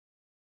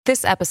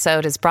This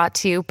episode is brought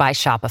to you by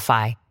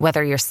Shopify.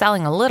 Whether you're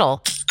selling a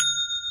little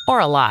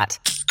or a lot,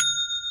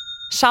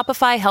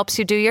 Shopify helps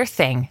you do your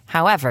thing,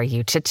 however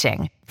you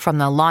cha-ching. From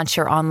the launch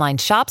your online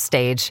shop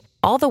stage,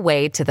 all the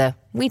way to the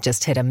we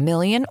just hit 1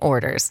 million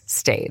orders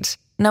stage.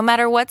 No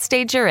matter what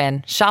stage you're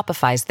in,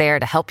 Shopify's there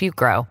to help you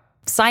grow.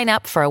 Sign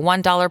up for a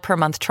 $1 per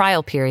month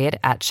trial period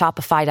at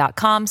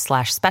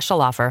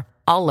shopify.com/special offer,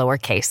 all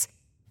lowercase.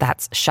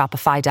 That's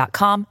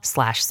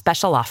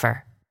shopify.com/special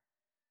offer.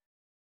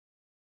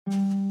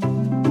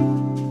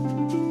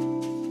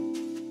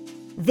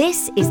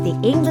 This is the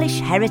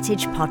English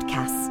Heritage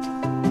Podcast.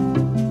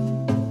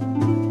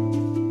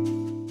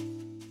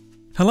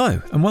 Hello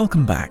and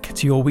welcome back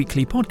to your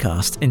weekly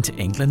podcast into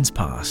England's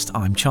past.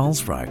 I'm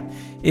Charles Rowe.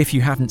 If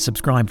you haven't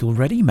subscribed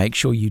already, make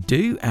sure you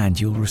do and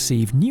you'll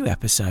receive new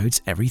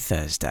episodes every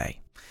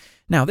Thursday.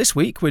 Now this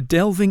week we're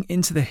delving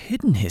into the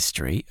hidden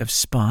history of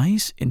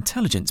spies,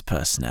 intelligence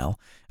personnel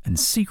and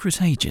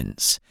secret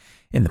agents.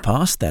 In the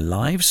past, their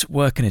lives,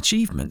 work and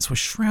achievements were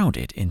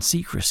shrouded in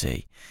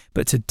secrecy,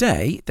 but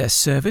today their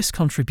service,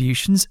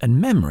 contributions and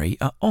memory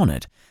are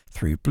honoured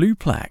through blue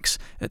plaques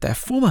at their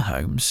former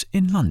homes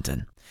in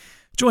London.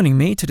 Joining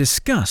me to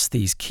discuss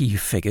these key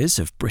figures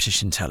of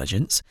British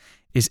intelligence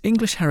is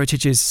English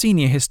Heritage's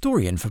senior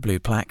historian for blue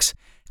plaques,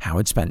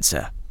 Howard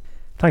Spencer.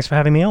 Thanks for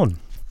having me on.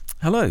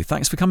 Hello,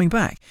 thanks for coming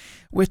back.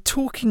 We're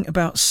talking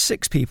about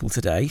 6 people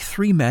today,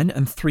 3 men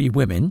and 3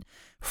 women,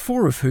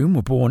 4 of whom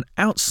were born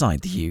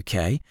outside the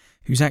UK,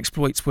 whose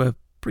exploits were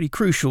pretty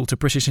crucial to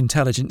British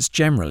intelligence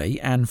generally,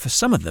 and for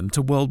some of them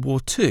to World War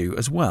II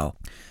as well.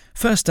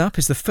 First up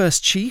is the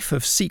first Chief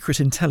of Secret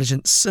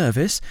Intelligence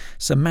Service,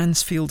 Sir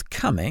Mansfield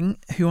Cumming,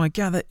 who I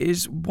gather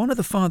is one of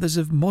the fathers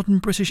of modern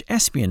British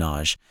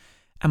espionage,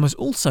 and was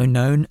also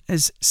known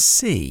as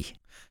C.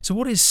 So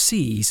what is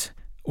C's,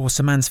 or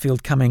Sir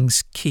Mansfield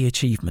Cumming's, key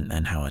achievement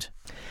then, Howard?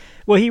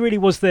 Well, he really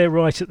was there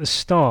right at the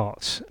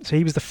start. So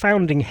he was the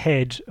founding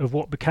head of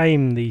what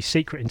became the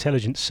Secret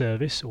Intelligence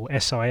Service, or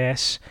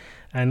SIS,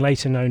 and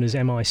later known as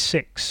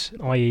MI6,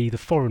 i.e. the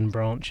foreign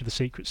branch of the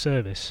Secret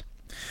Service.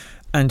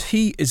 And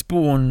he is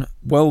born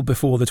well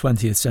before the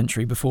 20th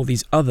century, before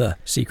these other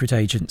secret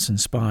agents and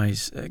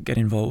spies get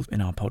involved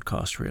in our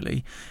podcast,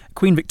 really.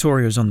 Queen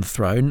Victoria is on the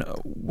throne.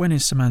 When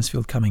is Sir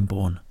Mansfield Cumming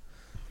born?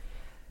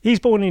 He's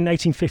born in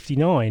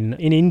 1859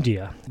 in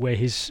India, where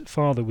his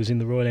father was in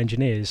the Royal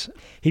Engineers.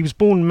 He was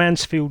born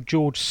Mansfield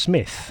George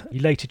Smith. He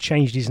later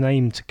changed his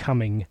name to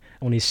Cumming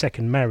on his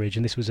second marriage,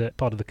 and this was a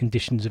part of the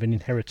conditions of an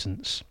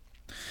inheritance.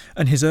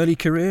 And his early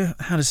career,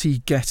 how does he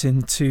get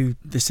into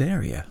this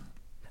area?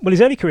 Well,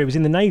 his early career was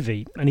in the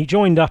Navy, and he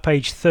joined up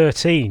aged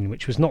 13,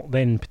 which was not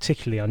then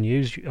particularly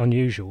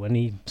unusual, and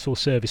he saw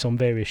service on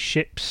various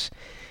ships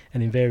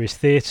and in various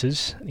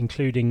theatres,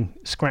 including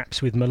scraps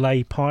with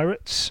Malay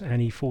pirates,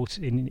 and he fought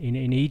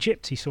in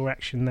Egypt. He saw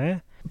action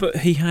there. But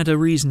he had a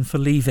reason for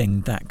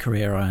leaving that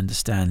career, I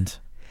understand.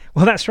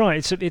 Well, that's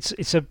right.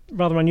 It's a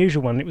rather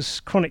unusual one. It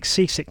was chronic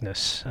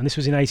seasickness, and this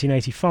was in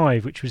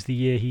 1885, which was the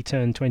year he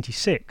turned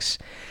 26.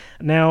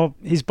 Now,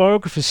 his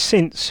biographers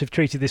since have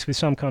treated this with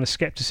some kind of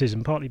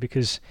scepticism, partly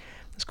because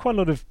there's quite a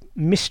lot of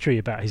mystery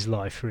about his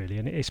life, really,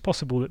 and it's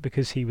possible that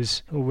because he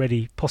was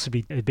already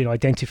possibly had been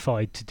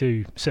identified to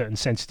do certain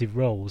sensitive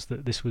roles,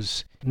 that this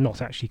was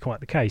not actually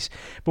quite the case.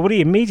 But what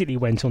he immediately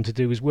went on to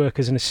do was work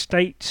as an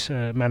estate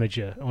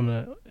manager on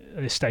an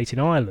estate in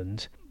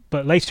Ireland.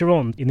 But later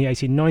on, in the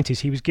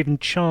 1890s, he was given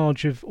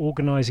charge of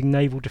organising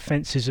naval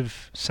defences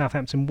of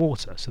Southampton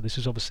Water. So this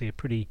was obviously a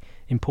pretty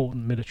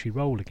important military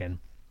role again.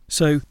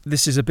 So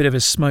this is a bit of a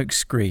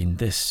smokescreen,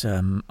 this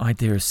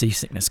idea of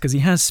seasickness, because he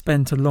has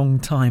spent a long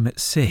time at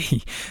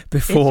sea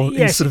before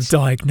he's sort of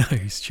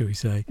diagnosed, shall we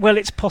say. Well,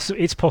 it's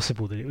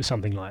possible that it was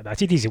something like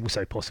that. It is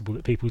also possible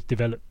that people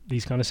develop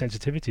these kind of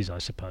sensitivities, I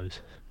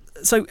suppose.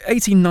 So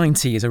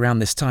 1890 is around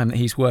this time that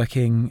he's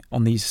working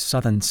on these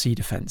southern sea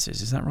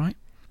defences, is that right?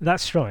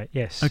 That's right,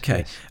 yes. Okay,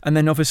 yes. And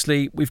then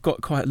obviously we've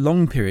got quite a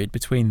long period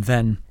between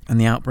then and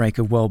the outbreak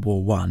of World War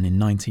I in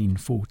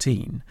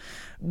 1914.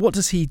 What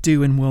does he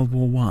do in World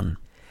War I?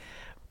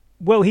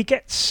 Well, he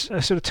gets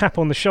a sort of tap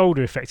on the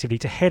shoulder, effectively,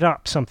 to head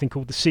up something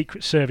called the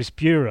Secret Service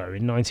Bureau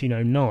in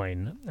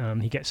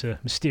 1909. He gets a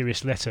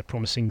mysterious letter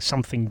promising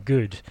something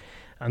good,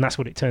 and that's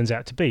what it turns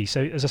out to be.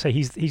 So, as I say,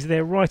 he's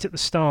there right at the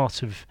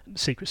start of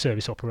Secret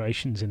Service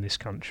operations in this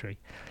country.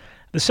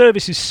 The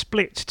service is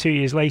split 2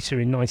 years later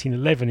in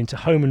 1911 into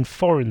home and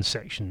foreign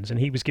sections, and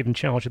he was given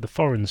charge of the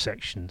foreign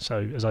section.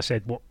 So, as I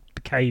said, what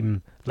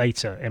became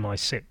later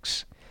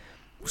MI6.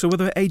 So were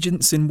there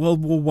agents in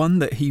World War I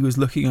that he was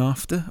looking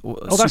after or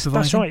supervising?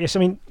 That's right, yes. I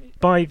mean,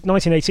 by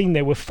 1918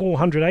 there were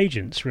 400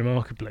 agents,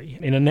 remarkably,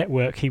 in a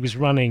network he was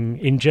running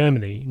in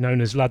Germany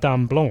known as La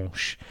Dame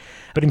Blanche.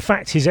 But in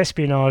fact, his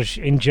espionage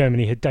in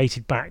Germany had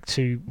dated back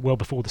to well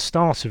before the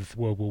start of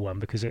World War I,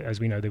 because, as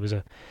we know, there was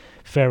a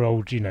fair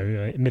old,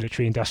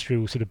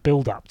 military-industrial sort of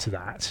build-up to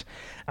that.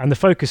 And the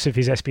focus of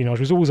his espionage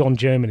was always on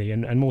Germany,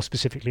 and more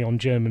specifically on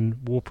German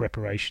war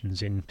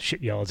preparations in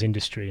shipyards,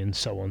 industry, and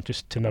so on,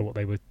 just to know what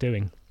they were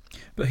doing.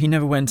 But he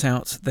never went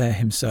out there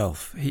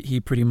himself. He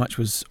pretty much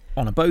was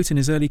on a boat in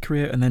his early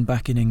career and then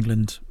back in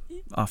England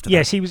after that.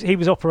 Yes, he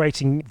was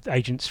operating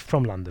agents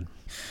from London.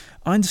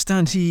 I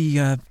understand he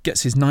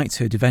gets his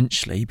knighthood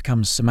eventually. He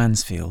becomes Sir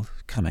Mansfield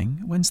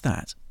Cumming. When's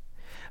that?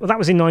 Well, that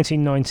was in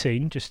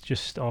 1919,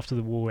 just after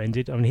the war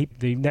ended. I mean,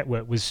 the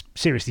network was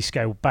seriously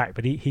scaled back,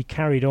 but he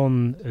carried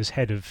on as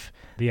head of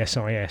the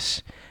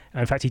SIS.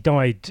 In fact, he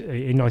died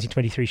in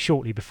 1923,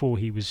 shortly before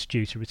he was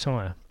due to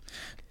retire.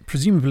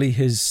 Presumably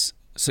his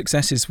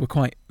successes were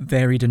quite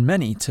varied and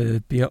many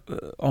to be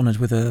honoured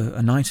with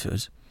a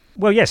knighthood.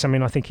 Well, yes. I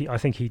mean, I think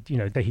he'd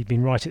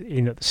been right at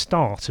the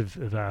start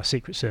of our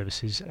secret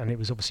services, and it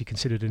was obviously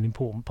considered an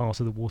important part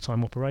of the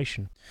wartime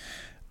operation.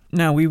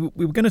 Now, we were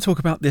going to talk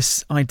about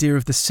this idea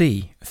of the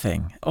sea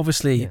thing.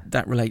 Obviously,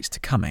 that relates to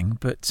Cumming,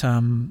 but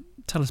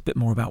tell us a bit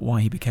more about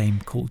why he became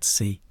called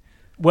C.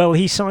 Well,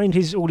 he signed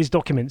all his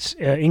documents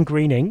in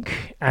green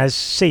ink as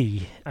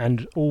C,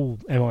 and all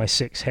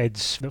MI6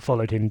 heads that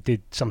followed him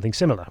did something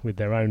similar with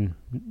their own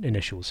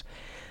initials.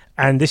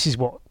 And this is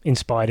what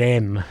inspired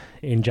M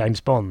in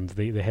James Bond,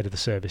 the head of the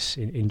service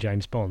in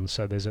James Bond.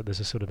 So there's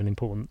a sort of an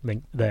important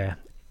link there.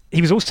 He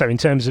was also, in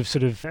terms of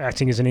sort of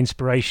acting as an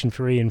inspiration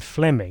for Ian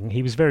Fleming,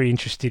 he was very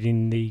interested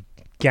in the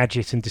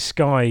gadget and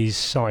disguise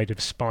side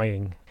of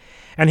spying.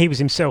 And he was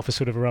himself a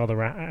sort of a rather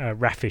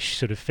raffish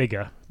sort of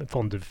figure,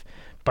 fond of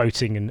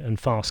boating and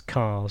fast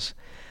cars.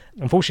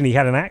 Unfortunately, he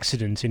had an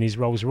accident in his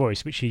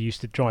Rolls-Royce, which he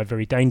used to drive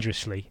very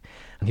dangerously.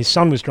 And his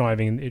son was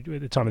driving at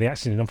the time of the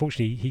accident.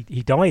 Unfortunately,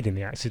 he died in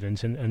the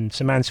accident, and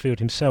Sir Mansfield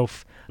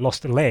himself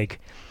lost a leg.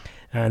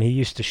 And he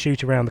used to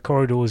shoot around the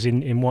corridors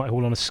in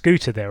Whitehall on a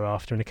scooter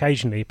thereafter, and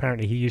occasionally,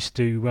 apparently, he used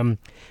to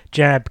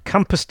jab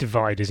compass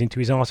dividers into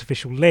his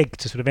artificial leg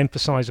to sort of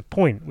emphasise a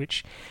point,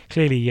 which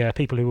clearly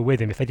people who were with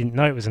him, if they didn't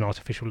know it was an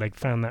artificial leg,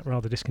 found that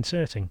rather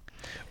disconcerting.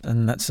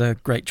 And that's a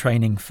great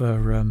training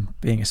for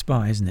being a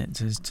spy, isn't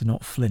it, to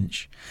not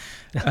flinch.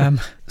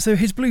 So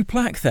his blue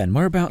plaque then,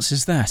 whereabouts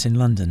is that in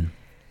London?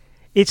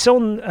 It's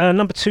on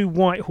number 2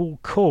 Whitehall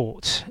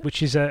Court,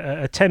 which is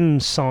a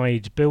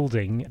Thames-side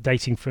building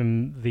dating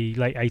from the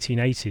late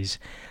 1880s.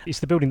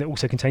 It's the building that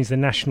also contains the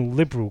National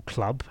Liberal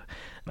Club,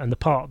 and the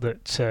part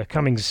that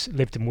Cummings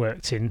lived and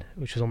worked in,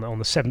 which was on the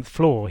 7th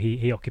floor,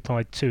 he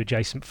occupied 2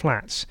 adjacent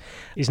flats,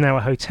 is now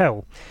a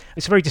hotel.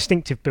 It's a very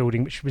distinctive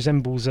building which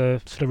resembles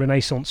a sort of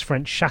Renaissance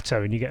French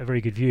chateau, and you get a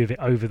very good view of it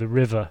over the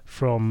river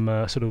from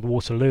sort of the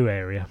Waterloo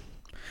area.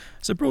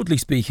 So broadly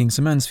speaking,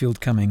 Sir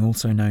Mansfield Cumming,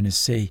 also known as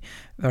C,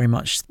 very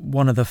much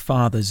one of the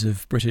fathers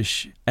of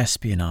British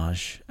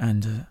espionage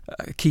and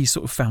a key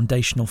sort of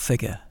foundational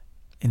figure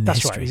in the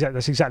history. That's right,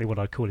 that's exactly what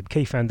I'd call him,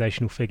 key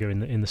foundational figure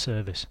in the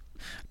service.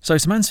 So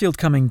Sir Mansfield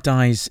Cumming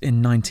dies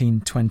in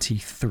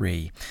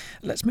 1923.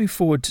 Let's move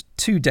forward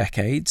 2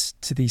 decades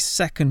to the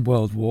Second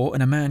World War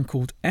and a man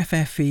called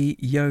FFE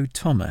Yo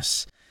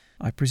Thomas.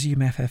 I presume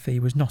FFE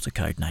was not a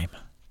code name.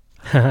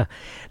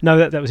 No,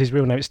 that was his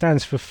real name. It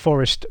stands for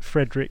Forrest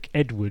Frederick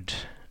Edward.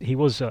 He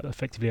was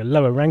effectively a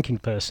lower ranking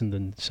person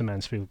than Sir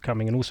Mansfield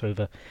Cumming, and also of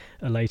a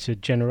later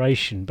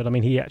generation. But I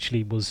mean, he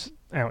actually was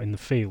out in the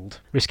field,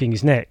 risking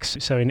his neck.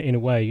 So in a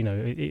way,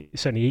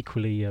 it's certainly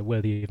equally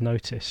worthy of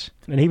notice.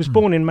 And he was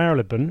born in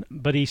Marylebone,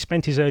 but he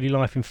spent his early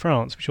life in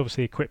France, which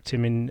obviously equipped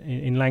him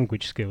in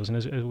language skills. And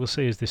as we'll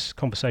see as this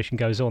conversation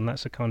goes on,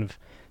 that's a kind of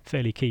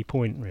fairly key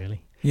point,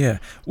 really. Yeah.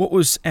 What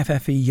was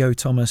FFE Yo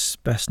Thomas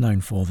best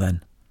known for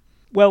then?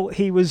 Well,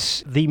 he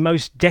was the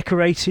most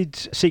decorated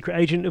secret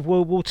agent of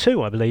World War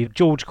II, I believe.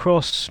 George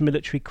Cross,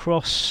 Military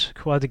Cross,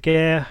 Croix de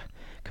Guerre,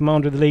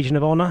 Commander of the Legion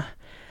of Honour.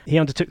 He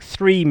undertook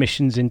 3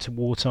 missions into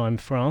wartime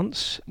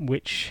France,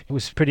 which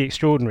was pretty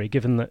extraordinary,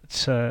 given that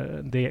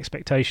the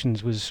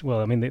expectations was,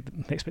 the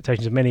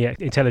expectations of many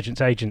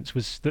intelligence agents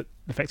was that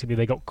effectively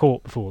they got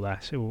caught before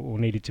that or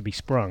needed to be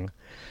sprung.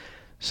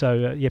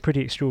 So,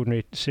 pretty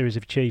extraordinary series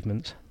of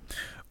achievements.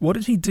 What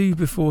did he do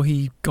before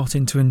he got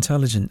into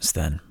intelligence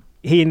then?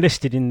 He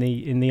enlisted in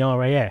the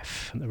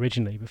RAF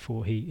originally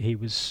before he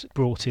was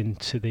brought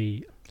into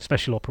the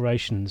Special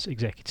Operations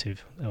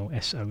Executive, or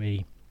SOE.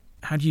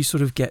 How do you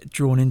sort of get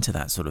drawn into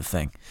that sort of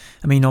thing?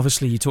 I mean,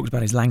 obviously you talked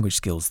about his language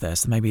skills there,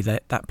 so maybe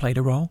that played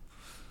a role?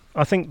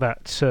 I think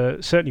that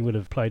certainly would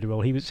have played a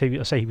role. He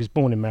was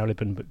born in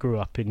Marylebone but grew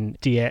up in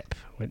Dieppe,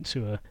 went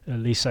to a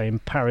lycée in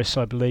Paris,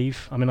 I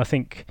believe. I mean, I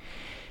think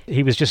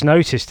he was just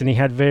noticed, and he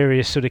had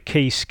various sort of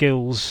key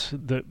skills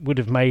that would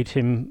have made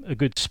him a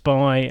good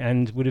spy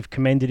and would have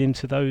commended him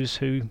to those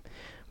who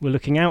were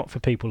looking out for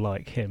people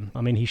like him. I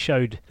mean, he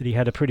showed that he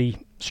had a pretty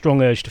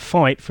strong urge to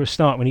fight for a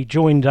start when he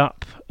joined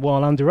up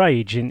while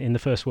underage in the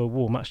First World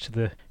War, much to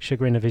the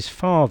chagrin of his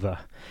father.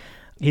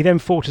 He then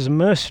fought as a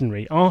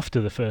mercenary after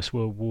the First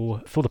World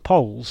War for the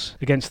Poles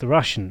against the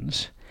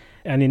Russians,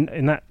 and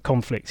in that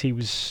conflict he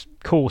was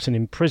caught and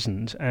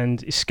imprisoned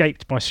and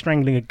escaped by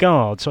strangling a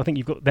guard. So I think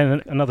you've got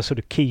then another sort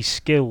of key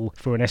skill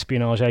for an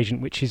espionage agent,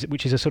 which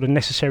is a sort of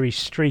necessary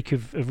streak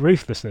of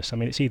ruthlessness. I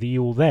mean, it's either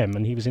you or them,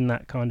 and he was in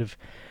that kind of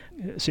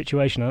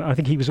situation. I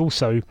think he was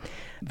also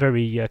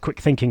very quick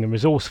thinking and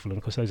resourceful, and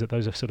of course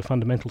those are sort of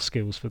fundamental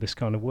skills for this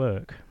kind of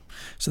work.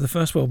 So the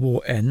First World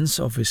War ends,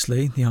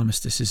 obviously, the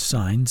armistice is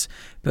signed,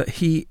 but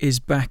he is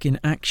back in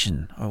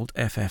action, old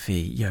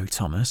FFE Yo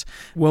Thomas.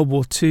 World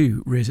War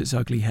II rears its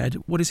ugly head.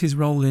 What is his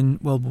role in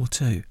World War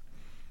II?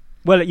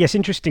 Well, yes,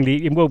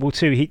 interestingly, in World War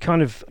II, he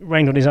kind of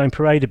rained on his own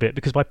parade a bit,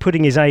 because by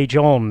putting his age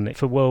on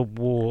for World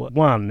War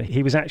I,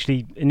 he was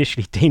actually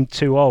initially deemed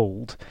too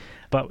old,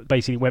 but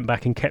basically went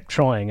back and kept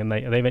trying, and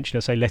they eventually,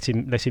 I say, let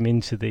him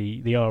into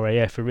the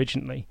RAF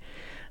originally.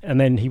 And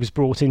then he was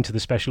brought into the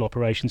Special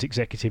Operations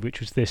Executive,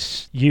 which was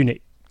this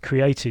unit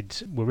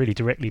created, well, really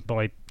directly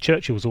by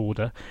Churchill's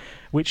order,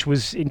 which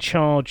was in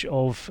charge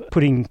of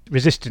putting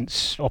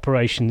resistance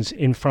operations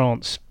in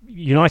France,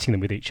 uniting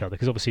them with each other.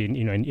 Because obviously,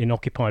 in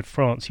occupied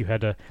France, you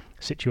had a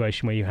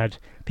situation where you had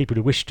people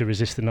who wished to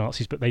resist the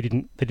Nazis, but they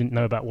didn't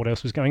know about what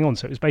else was going on.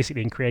 So it was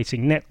basically in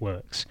creating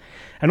networks,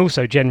 and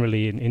also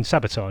generally in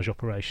sabotage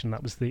operation.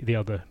 That was the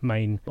other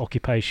main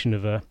occupation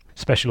of a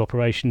Special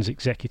Operations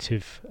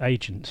Executive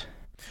agent.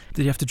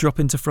 Did he have to drop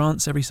into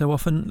France every so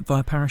often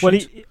via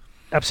parachute? Well,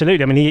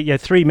 absolutely. I mean, he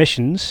had 3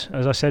 missions,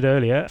 as I said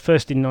earlier,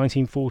 first in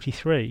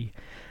 1943,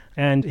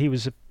 and he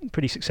was a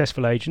pretty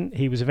successful agent.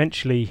 He was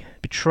eventually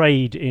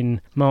betrayed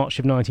in March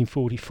of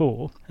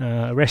 1944,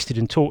 arrested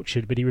and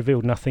tortured, but he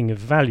revealed nothing of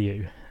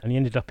value, and he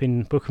ended up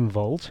in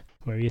Buchenwald,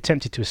 where he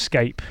attempted to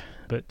escape,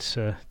 but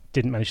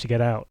didn't manage to get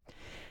out.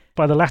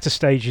 By the latter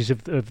stages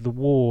of the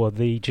war,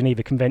 the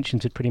Geneva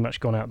Conventions had pretty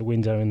much gone out the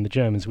window, and the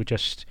Germans were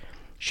just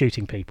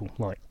shooting people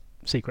like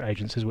secret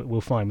agents, as we'll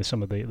find with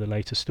some of the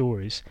later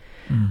stories.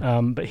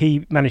 But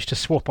he managed to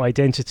swap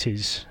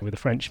identities with a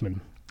Frenchman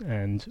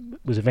and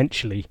was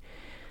eventually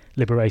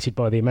liberated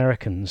by the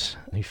Americans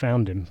who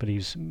found him, but he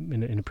was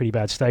in a pretty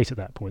bad state at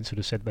that point.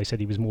 They said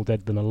he was more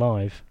dead than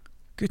alive.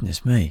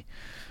 Goodness me.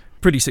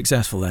 Pretty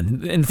successful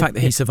then, in the fact that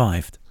he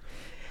survived.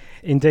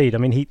 Indeed. I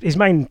mean, his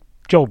main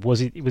job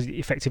was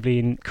effectively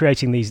in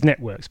creating these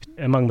networks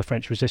among the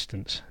French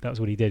resistance. That was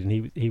what he did,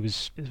 and he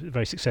was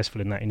very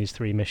successful in that in his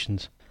 3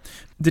 missions.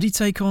 Did he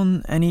take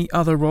on any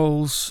other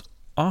roles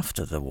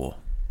after the war?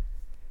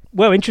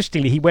 Well,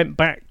 interestingly, he went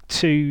back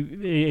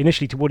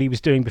initially to what he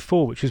was doing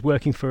before, which was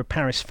working for a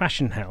Paris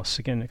fashion house.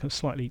 Again, a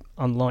slightly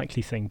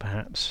unlikely thing,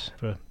 perhaps,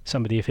 for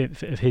somebody of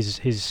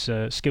his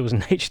skills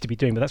and nature to be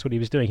doing, but that's what he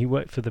was doing. He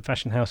worked for the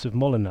fashion house of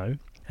Molyneux,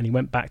 and he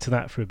went back to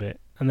that for a bit.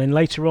 And then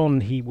later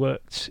on, he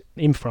worked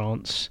in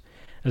France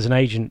as an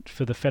agent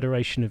for the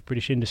Federation of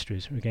British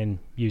Industries, again,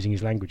 using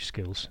his language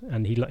skills.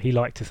 And he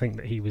liked to think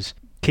that he was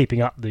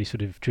keeping up the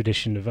sort of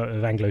tradition of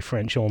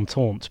Anglo-French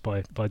entente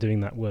by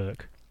doing that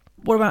work.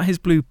 What about his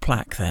blue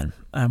plaque then?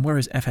 Where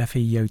is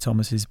FFE Yo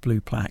Thomas's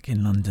blue plaque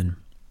in London?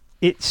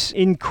 It's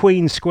in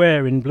Queen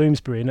Square in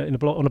Bloomsbury, on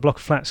a block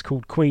of flats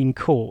called Queen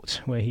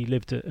Court, where he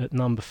lived at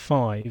number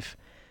 5.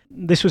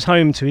 This was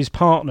home to his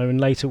partner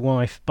and later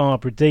wife,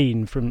 Barbara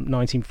Dean, from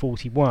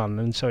 1941,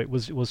 and so it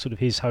was sort of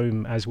his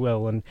home as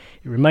well, and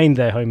it remained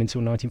their home until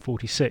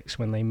 1946,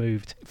 when they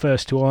moved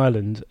first to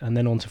Ireland and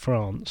then on to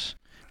France.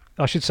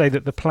 I should say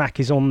that the plaque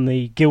is on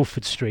the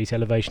Guildford Street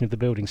elevation of the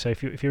building, so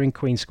if you're in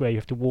Queen Square, you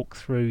have to walk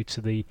through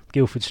to the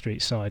Guildford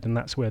Street side, and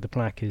that's where the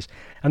plaque is.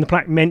 And the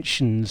plaque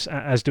mentions,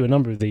 as do a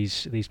number of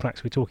these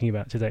plaques we're talking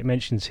about today, it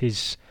mentions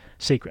his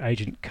secret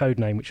agent code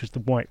name, which was the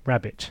White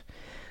Rabbit.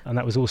 And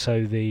that was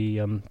also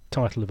the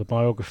title of a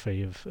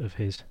biography of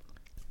his.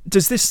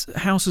 Does this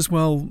house as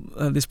well,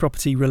 this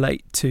property,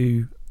 relate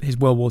to his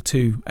World War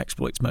II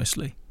exploits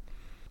mostly?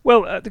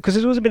 Well, because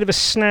there's always a bit of a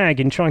snag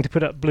in trying to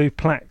put up blue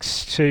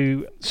plaques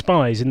to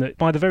spies, in that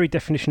by the very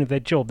definition of their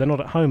job, they're not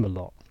at home a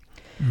lot.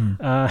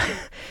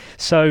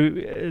 So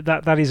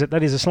that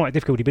is a slight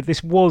difficulty. But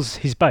this was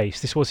his base.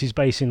 This was his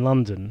base in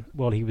London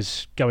while he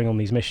was going on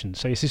these missions.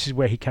 So yes, this is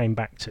where he came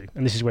back to,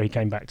 and this is where he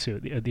came back to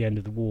at the end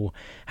of the war,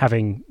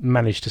 having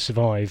managed to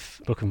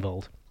survive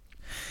Buchenwald.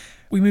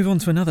 We move on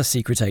to another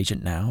secret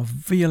agent now,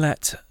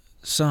 Violette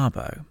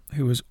Szabo,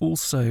 who was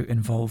also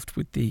involved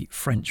with the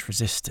French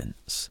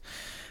resistance.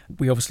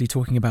 We're obviously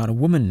talking about a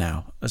woman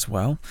now as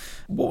well.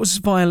 What was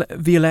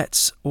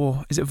Violette's,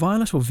 or is it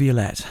Violet or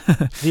Violette?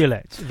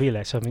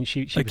 Violette. I mean,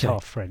 she was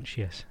half French,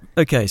 yes.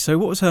 Okay, so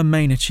what was her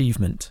main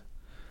achievement?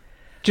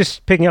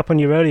 Just picking up on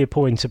your earlier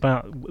point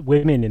about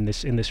women in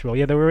this role,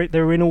 yeah, there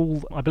were in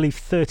all, I believe,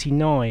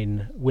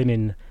 39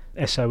 women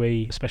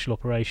SOE, Special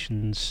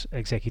Operations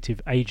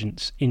Executive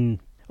agents in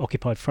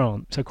occupied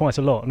France, so quite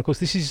a lot. And of course,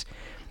 this is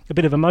a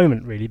bit of a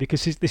moment, really,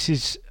 because this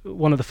is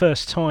one of the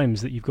first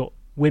times that you've got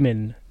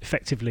women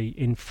effectively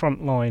in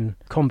frontline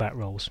combat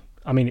roles.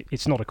 I mean,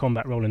 it's not a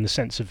combat role in the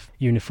sense of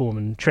uniform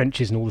and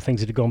trenches and all the things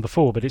that had gone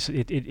before, but it's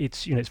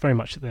very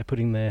much that they're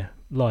putting their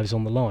lives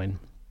on the line.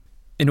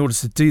 In order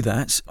to do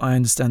that, I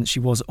understand that she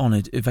was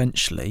honoured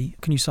eventually.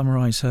 Can you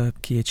summarise her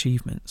key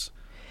achievements?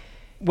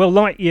 Well,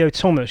 like Yo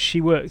Thomas, she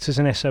worked as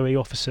an SOE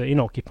officer in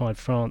occupied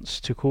France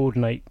to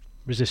coordinate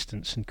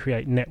resistance and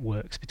create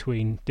networks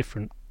between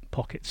different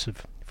pockets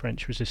of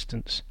French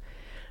resistance.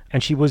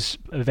 And she was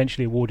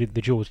eventually awarded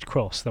the George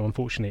Cross, though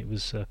unfortunately it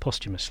was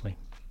posthumously.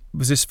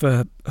 Was this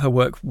for her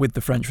work with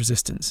the French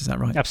resistance, is that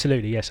right?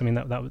 Absolutely, yes. I mean,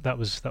 that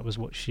was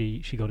what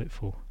she got it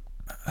for.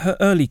 Her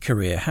early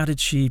career, how did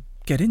she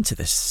get into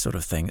this sort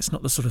of thing? It's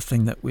not the sort of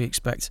thing that we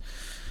expect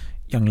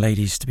young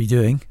ladies to be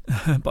doing,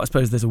 but I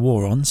suppose there's a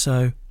war on,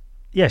 so...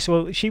 Yes,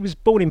 well, she was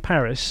born in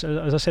Paris.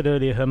 As I said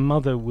earlier, her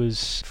mother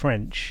was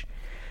French,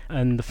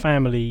 and the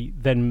family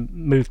then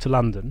moved to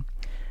London.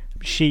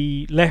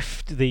 She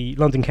left the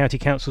London County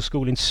Council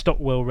School in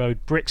Stockwell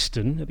Road,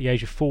 Brixton, at the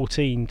age of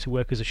 14 to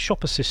work as a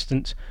shop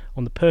assistant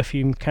on the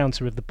perfume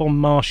counter of the Bon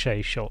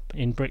Marché shop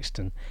in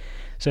Brixton.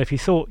 So if you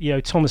thought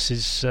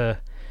Thomas's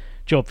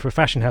job for a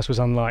fashion house was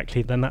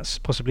unlikely, then that's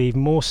possibly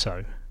even more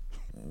so.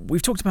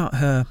 We've talked about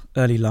her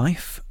early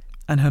life,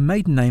 and her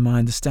maiden name, I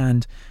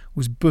understand,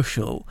 was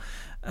Bushell.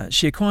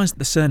 She acquires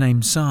the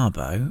surname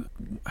Szabo.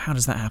 How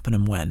does that happen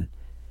and when?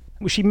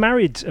 Well, she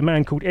married a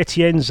man called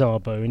Etienne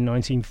Szabo in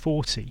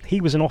 1940.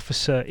 He was an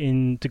officer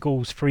in de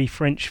Gaulle's Free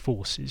French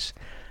forces,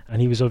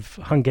 and he was of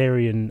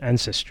Hungarian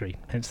ancestry,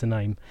 hence the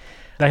name.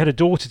 They had a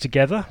daughter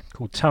together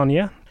called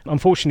Tanya.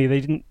 Unfortunately, they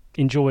didn't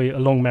enjoy a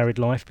long married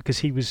life because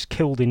he was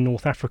killed in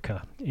North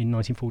Africa in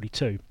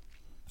 1942.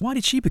 Why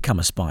did she become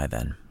a spy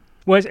then?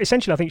 Well,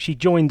 essentially, I think she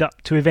joined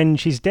up to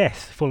avenge his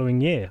death the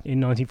following year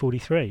in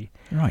 1943.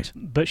 Right.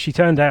 But she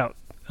turned out,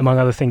 among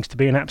other things, to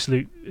be an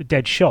absolute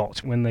dead shot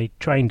when they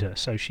trained her,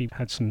 so she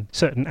had some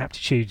certain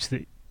aptitudes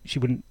that she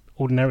wouldn't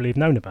ordinarily have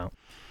known about.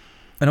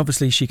 And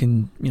obviously she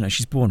can,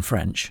 she's born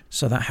French,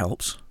 so that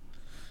helps.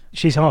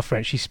 She's half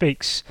French. She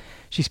speaks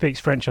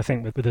French, I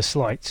think, with a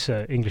slight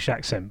English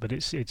accent, but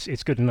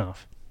it's good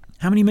enough.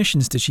 How many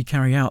missions did she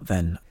carry out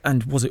then,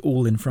 and was it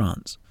all in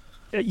France?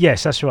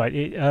 Yes, that's right.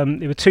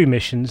 There were two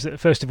missions.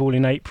 First of all,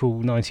 in April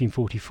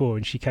 1944,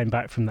 and she came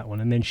back from that one,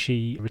 and then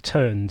she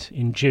returned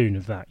in June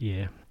of that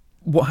year.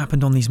 What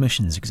happened on these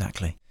missions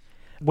exactly?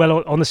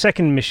 Well, on the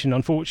second mission,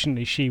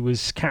 unfortunately, she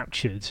was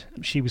captured.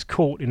 She was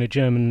caught in a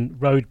German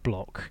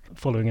roadblock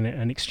following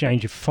an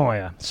exchange of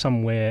fire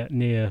somewhere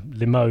near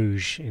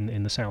Limoges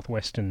in the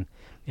southwestern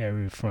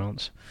area of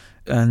France.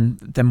 And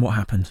then what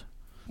happened?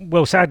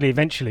 Well, sadly,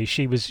 eventually,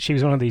 she was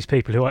one of these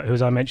people who,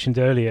 as I mentioned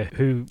earlier,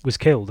 who was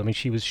killed. I mean,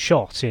 she was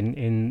shot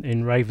in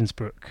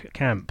Ravensbrück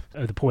camp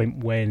at the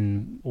point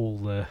when all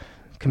the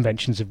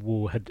conventions of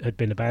war had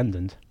been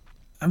abandoned.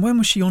 And when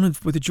was she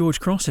honoured with the George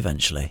Cross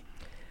eventually?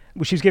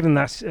 Well, she was given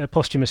that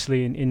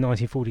posthumously in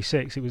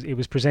 1946. It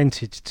was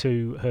presented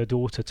to her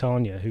daughter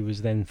Tanya, who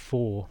was then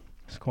 4.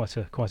 It's quite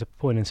a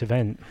poignant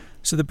event.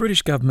 So the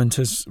British government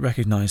has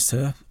recognised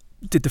her.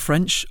 Did the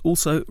French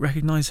also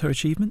recognise her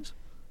achievements?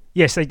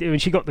 Yes, they did. And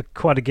she got the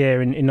Croix de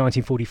Guerre in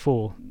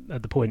 1944,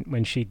 at the point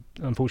when she'd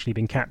unfortunately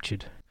been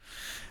captured.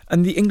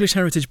 And the English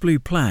Heritage Blue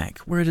plaque,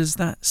 where does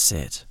that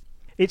sit?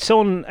 It's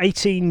on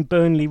 18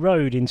 Burnley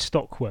Road in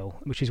Stockwell,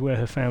 which is where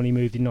her family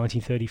moved in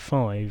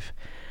 1935.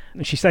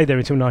 And she stayed there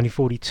until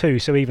 1942,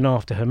 so even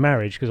after her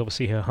marriage, because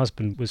obviously her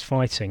husband was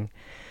fighting.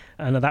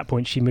 And at that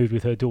point, she moved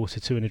with her daughter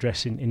to an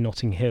address in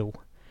Notting Hill.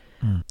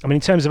 I mean, in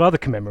terms of other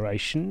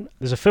commemoration,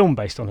 there's a film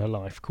based on her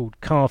life called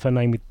Carve Her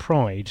Name with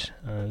Pride.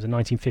 It was a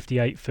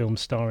 1958 film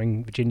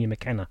starring Virginia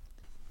McKenna.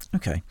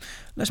 OK,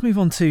 let's move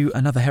on to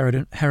another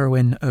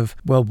heroine of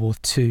World War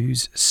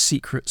II's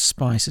secret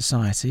spy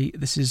society.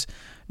 This is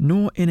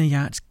Noor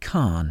Inayat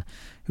Khan,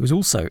 who was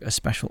also a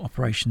Special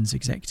Operations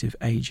Executive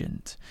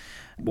Agent.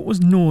 What was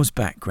Noor's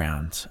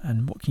background,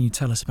 and what can you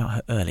tell us about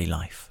her early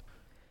life?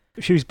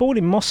 She was born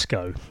in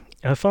Moscow.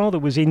 Her father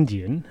was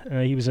Indian.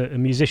 He was a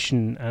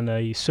musician and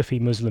a Sufi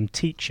Muslim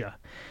teacher.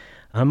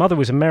 Her mother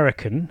was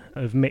American,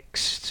 of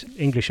mixed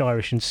English,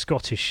 Irish and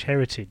Scottish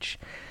heritage.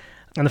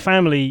 And the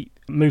family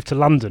moved to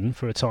London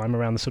for a time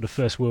around the sort of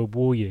First World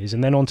War years,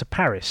 and then on to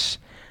Paris.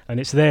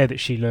 And it's there that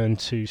she learned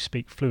to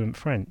speak fluent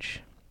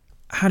French.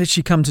 How did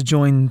she come to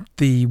join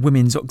the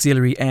Women's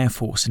Auxiliary Air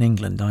Force in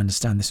England? I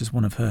understand this was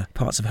one of her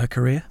parts of her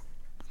career.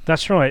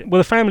 That's right. Well,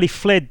 the family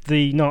fled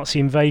the Nazi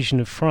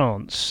invasion of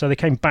France, so they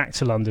came back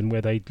to London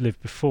where they'd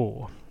lived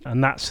before.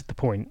 And that's at the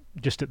point,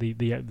 just at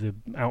the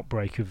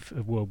outbreak of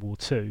World War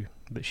II,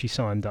 that she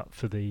signed up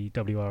for the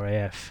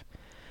WRAF.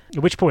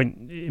 At which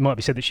point, it might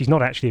be said that she's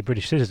not actually a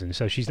British citizen,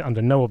 so she's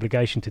under no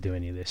obligation to do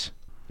any of this.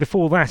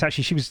 Before that,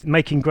 actually, she was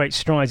making great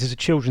strides as a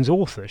children's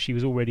author. She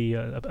was already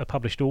a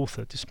published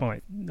author,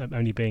 despite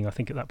only being, I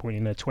think, at that point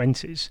in her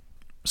 20s.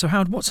 So,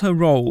 Howard, what's her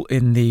role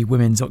in the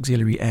Women's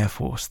Auxiliary Air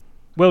Force?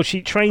 Well,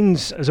 she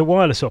trains as a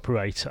wireless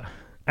operator,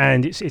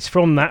 and it's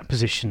from that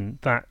position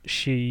that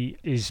she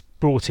is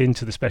brought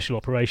into the Special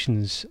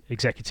Operations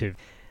Executive.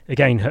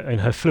 Again,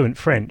 her fluent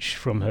French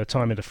from her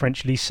time at a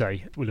French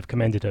lycée will have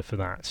commended her for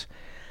that.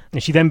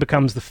 And she then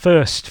becomes the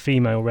first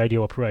female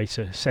radio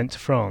operator sent to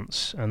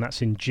France, and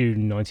that's in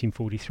June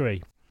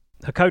 1943.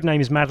 Her code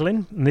name is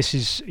Madeline, and this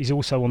is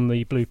also on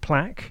the blue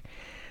plaque.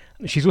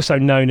 She's also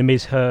known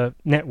amid her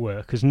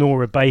network as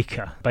Nora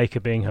Baker, Baker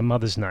being her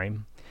mother's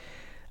name.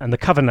 And the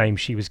cover name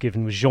she was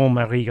given was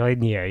Jean-Marie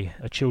Régnier,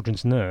 a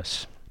children's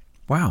nurse.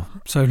 Wow,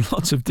 so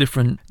lots of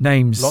different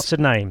names. Lots of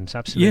names,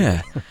 absolutely.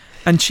 Yeah.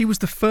 And she was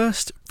the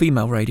first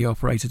female radio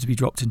operator to be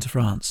dropped into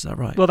France, is that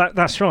right? Well,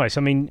 that's right.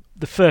 I mean,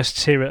 the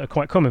firsts here are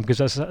quite common because,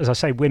 as I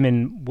say,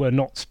 women were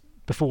not,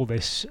 before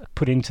this,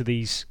 put into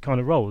these kind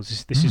of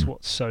roles. This is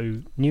what's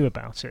so new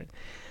about it.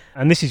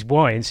 And this is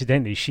why,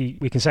 incidentally,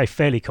 we can say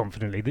fairly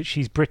confidently that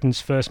she's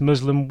Britain's first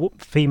Muslim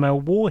female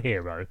war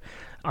hero.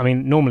 I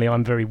mean, normally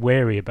I'm very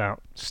wary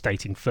about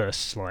stating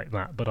firsts like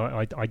that, but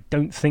I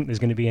don't think there's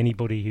going to be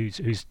anybody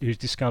who's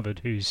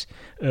discovered who's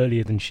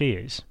earlier than she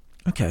is.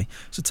 Okay,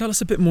 so tell us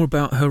a bit more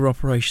about her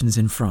operations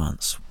in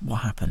France. What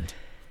happened?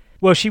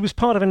 Well, she was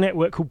part of a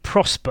network called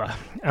Prosper,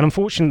 and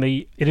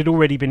unfortunately it had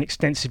already been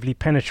extensively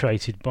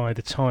penetrated by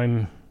the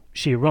time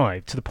she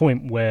arrived, to the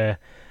point where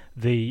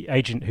the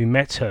agent who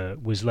met her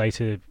was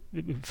later,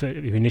 who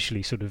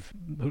initially sort of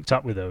hooked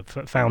up with her,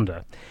 found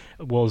her,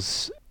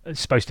 was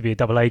supposed to be a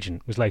double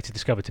agent, was later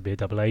discovered to be a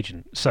double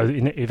agent. So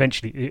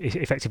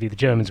effectively, the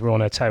Germans were on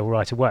her tail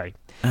right away.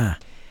 I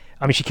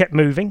mean, she kept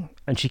moving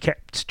and she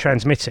kept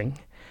transmitting,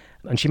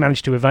 and she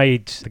managed to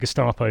evade the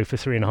Gestapo for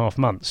 3.5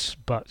 months,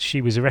 but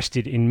she was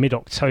arrested in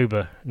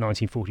mid-October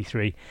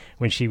 1943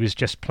 when she was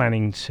just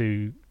planning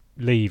to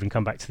leave and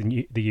come back to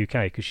the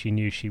UK because she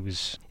knew she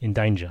was in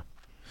danger.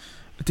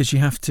 Did she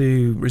have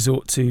to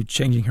resort to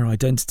changing her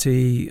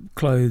identity,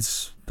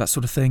 clothes, that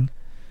sort of thing?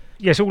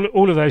 Yes,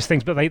 all of those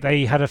things, but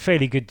they had a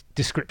fairly good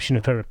description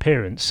of her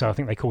appearance, so I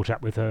think they caught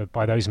up with her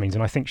by those means,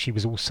 and I think she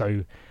was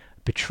also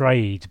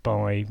betrayed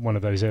by one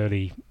of those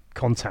early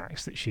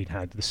contacts that she'd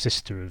had. The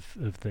sister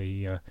of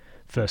the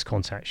first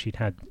contact she'd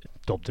had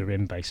dobbed her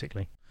in,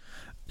 basically.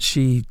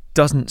 She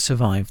doesn't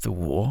survive the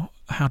war.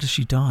 How does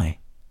she die?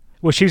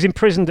 Well, she was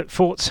imprisoned at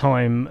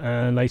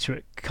Pforzheim, later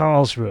at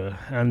Karlsruhe,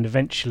 and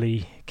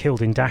eventually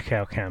killed in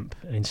Dachau camp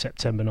in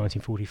September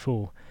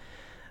 1944.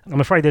 I'm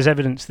afraid there's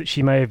evidence that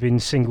she may have been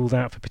singled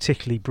out for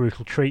particularly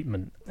brutal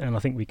treatment, and I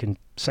think we can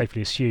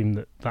safely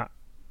assume that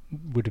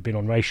would have been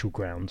on racial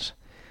grounds,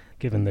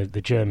 given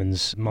the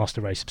Germans' master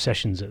race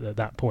obsessions at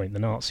that point, the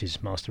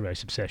Nazis' master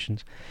race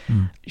obsessions.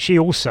 She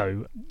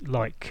also,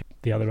 like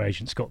the other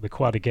agents, got the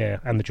Croix de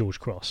Guerre and the George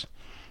Cross,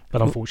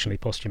 but unfortunately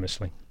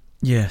posthumously.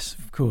 Yes,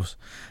 of course.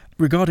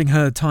 Regarding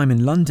her time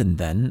in London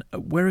then,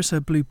 where is her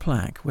blue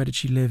plaque? Where did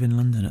she live in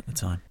London at the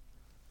time?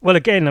 Well,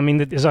 again, I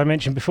mean, as I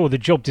mentioned before, the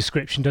job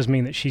description does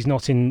mean that she's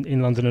not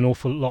in London an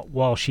awful lot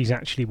while she's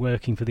actually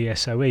working for the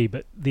SOE,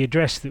 but the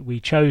address that we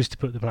chose to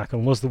put the plaque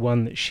on was the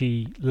one that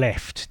she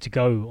left to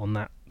go on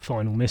that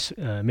final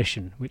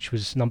mission, which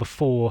was number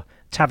 4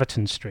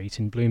 Taverton Street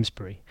in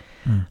Bloomsbury.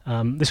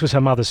 This was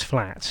her mother's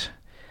flat,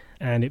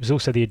 and it was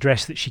also the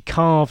address that she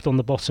carved on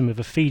the bottom of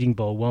a feeding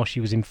bowl while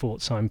she was in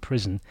Pforzheim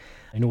prison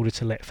in order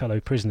to let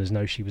fellow prisoners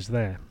know she was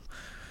there.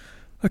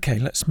 Okay,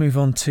 let's move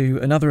on to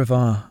another of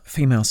our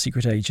female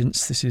secret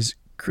agents. This is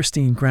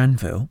Christine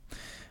Granville.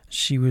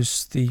 She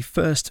was the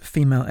first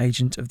female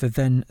agent of the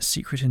then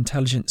Secret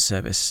Intelligence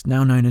Service,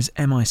 now known as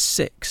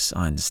MI6,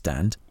 I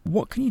understand.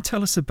 What can you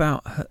tell us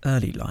about her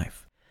early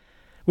life?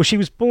 Well, she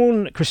was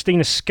born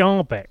Christina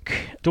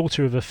Skarbek,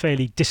 daughter of a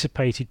fairly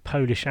dissipated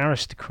Polish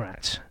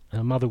aristocrat.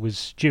 Her mother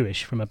was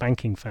Jewish, from a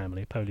banking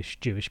family, a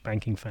Polish-Jewish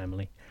banking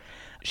family.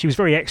 She was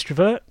very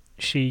extrovert.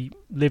 She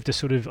lived a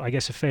sort of, I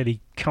guess, a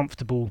fairly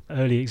comfortable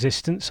early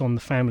existence on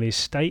the family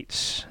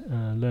estates,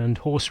 learned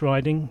horse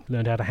riding,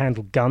 learned how to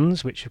handle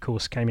guns, which of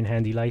course came in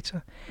handy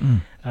later.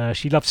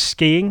 She loved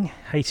skiing,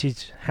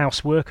 hated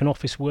housework and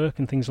office work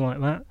and things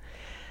like that.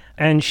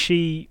 And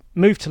she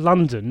moved to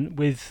London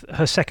with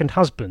her second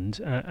husband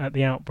at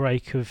the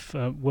outbreak of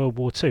World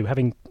War II,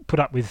 having put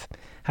up with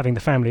having the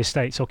family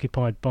estates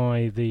occupied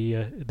by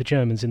the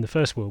Germans in the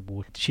First World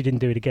War. She didn't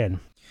do it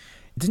again.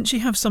 Didn't she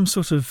have some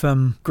sort of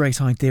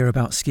great idea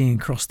about skiing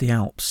across the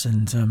Alps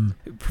and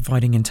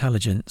providing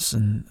intelligence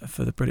and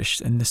for the British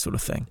and this sort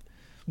of thing?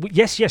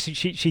 Yes,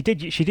 she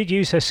did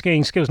use her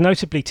skiing skills,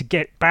 notably to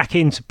get back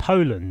into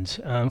Poland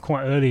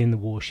quite early in the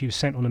war. She was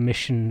sent on a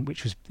mission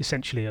which was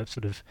essentially a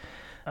sort of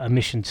a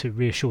mission to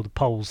reassure the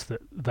Poles that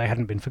they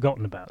hadn't been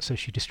forgotten about, so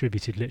she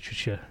distributed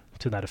literature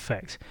to that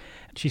effect.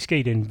 She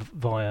skied in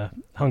via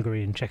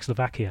Hungary and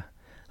Czechoslovakia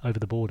over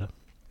the border.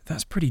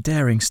 That's pretty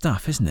daring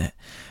stuff, isn't it?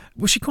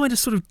 Was she quite a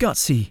sort of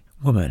gutsy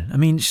woman? I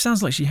mean, she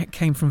sounds like she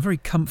came from a very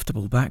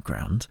comfortable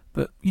background,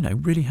 but, you know,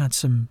 really had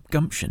some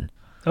gumption.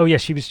 Oh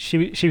yes, she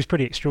was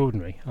pretty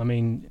extraordinary. I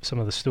mean, some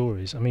of the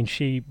stories. I mean,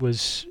 she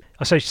was.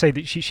 I say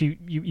that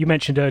you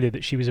mentioned earlier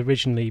that she was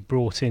originally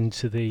brought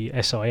into the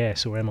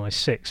SIS or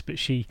MI6, but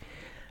she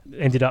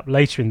ended up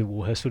later in the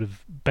war. Her sort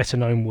of better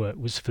known work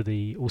was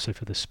also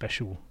for the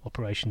Special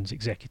Operations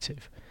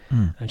Executive,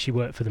 and she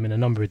worked for them in a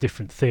number of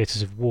different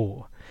theatres of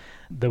war.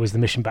 There was the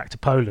mission back to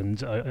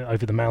Poland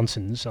over the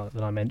mountains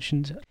that I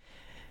mentioned.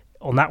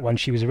 On that one,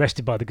 she was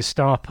arrested by the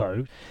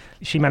Gestapo.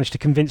 She managed to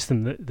convince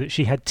them that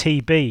she had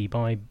TB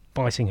by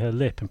biting her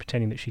lip and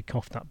pretending that she'd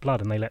coughed up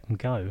blood, and they let them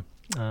go.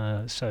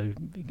 So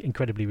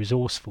incredibly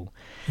resourceful.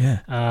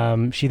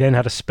 Yeah. She then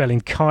had a spell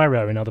in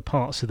Cairo and other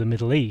parts of the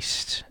Middle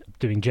East,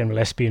 doing general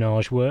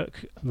espionage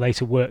work.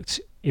 Later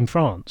worked in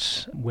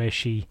France, where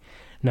she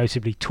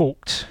notably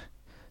talked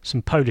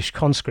some Polish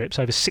conscripts,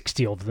 over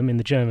 60 of them in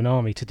the German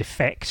army, to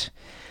defect.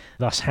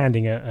 thus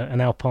handing an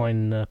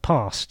Alpine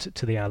pass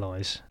to the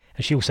Allies.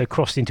 And she also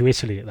crossed into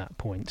Italy at that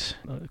point,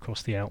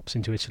 across the Alps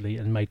into Italy,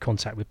 and made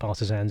contact with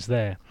partisans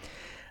there.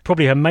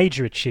 Probably her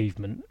major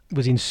achievement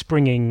was in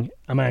springing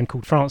a man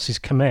called Francis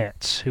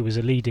Commet, who was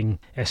a leading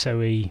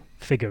SOE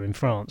figure in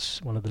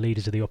France, one of the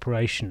leaders of the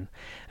operation.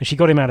 And she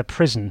got him out of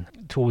prison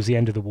towards the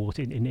end of the war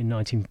in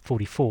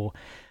 1944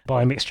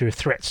 by a mixture of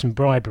threats and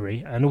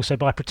bribery, and also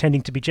by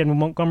pretending to be General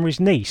Montgomery's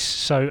niece.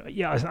 So,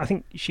 yeah, I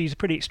think she's a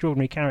pretty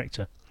extraordinary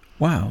character.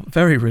 Wow,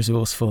 very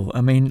resourceful.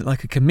 I mean,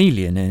 like a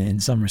chameleon in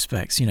some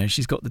respects. You know,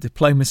 she's got the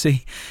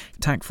diplomacy,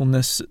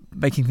 tactfulness,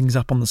 making things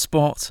up on the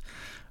spot,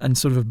 and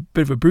sort of a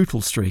bit of a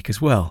brutal streak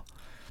as well.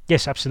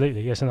 Yes,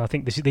 absolutely, yes. And I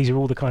think these are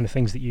all the kind of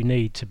things that you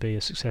need to be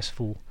a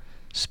successful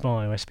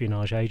spy or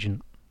espionage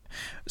agent.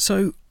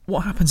 So, what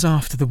happens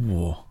after the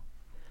war?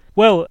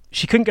 Well,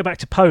 she couldn't go back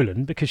to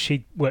Poland because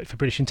she worked for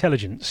British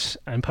intelligence,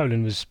 and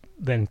Poland was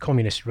then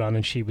communist-run,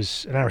 and she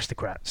was an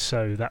aristocrat,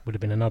 so that would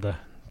have been another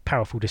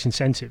powerful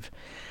disincentive.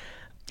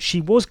 She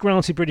was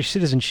granted British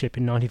citizenship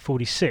in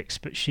 1946,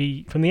 but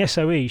from the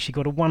SOE, she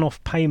got a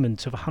one-off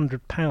payment of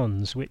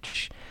 £100,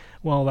 which,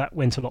 while that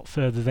went a lot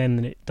further then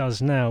than it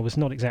does now, was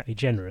not exactly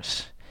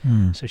generous.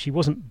 So she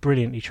wasn't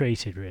brilliantly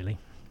treated, really.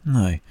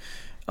 No.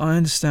 I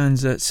understand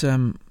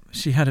that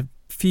she had a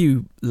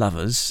few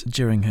lovers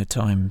during her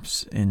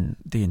times in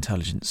the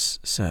intelligence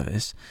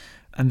service,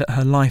 and that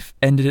her life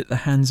ended at the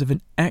hands of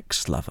an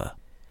ex-lover.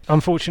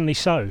 Unfortunately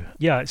so.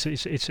 Yeah,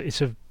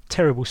 it's a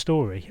terrible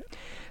story.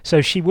 So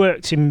she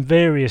worked in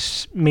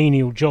various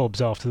menial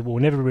jobs after the war,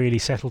 never really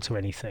settled to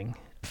anything.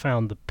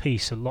 Found the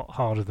peace a lot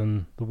harder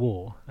than the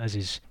war, as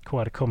is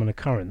quite a common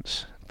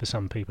occurrence for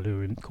some people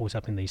who are caught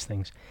up in these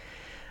things.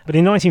 But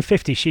in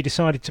 1950 she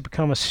decided to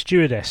become a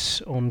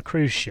stewardess on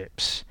cruise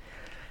ships,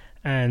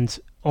 and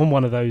on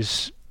one of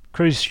those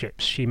cruise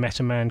ships she met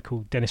a man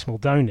called Dennis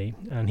Muldowney,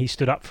 and he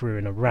stood up for her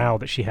in a row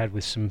that she had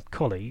with some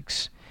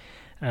colleagues,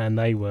 and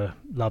they were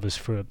lovers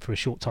for a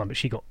short time, but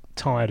she got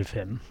tired of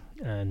him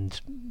and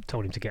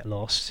told him to get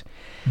lost.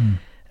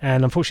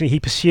 And unfortunately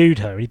he pursued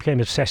her. He became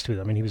obsessed with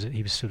her. I mean,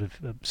 he was sort of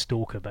a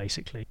stalker,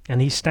 basically.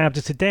 And he stabbed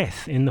her to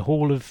death in the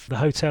hall of the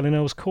hotel in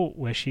Earl's Court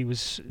where she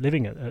was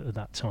living at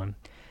that time.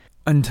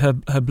 And her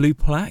blue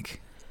plaque?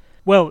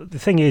 Well, the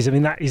thing is, I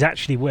mean, that is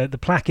actually where the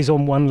plaque is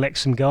on One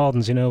Lexham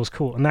Gardens in Earl's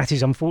Court, and that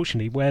is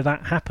unfortunately where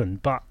that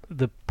happened. But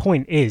the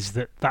point is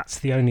that that's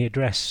the only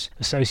address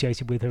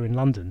associated with her in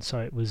London, so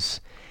it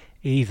was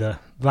either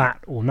that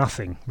or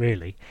nothing,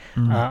 really.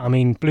 I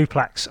mean, blue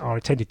plaques are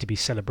intended to be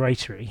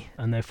celebratory,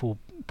 and therefore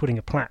putting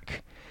a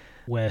plaque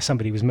where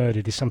somebody was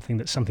murdered is something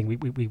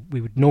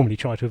we would normally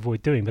try to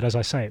avoid doing. But as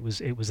I say, it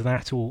was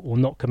that or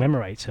not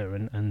commemorate her,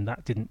 and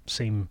that didn't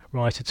seem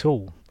right at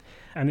all.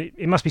 And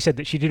it must be said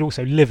that she did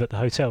also live at the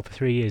hotel for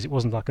 3 years. It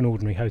wasn't like an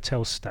ordinary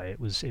hotel stay. It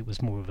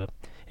was more of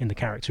in the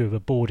character of a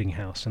boarding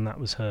house, and that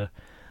was her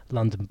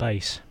London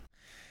base.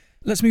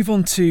 Let's move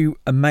on to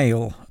a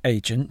male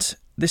agent.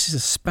 This is a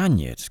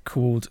Spaniard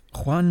called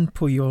Juan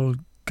Puyol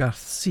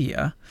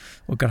Garcia,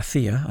 or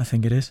Garcia, I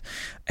think it is.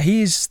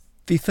 He is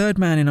the third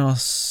man in our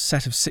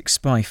set of 6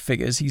 spy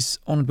figures. He's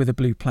honoured with a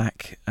blue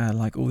plaque,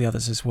 like all the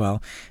others as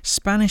well.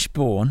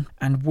 Spanish-born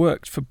and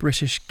worked for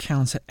British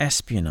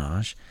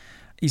counter-espionage.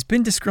 He's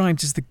been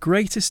described as the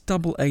greatest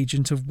double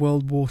agent of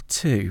World War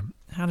II.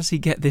 How does he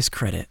get this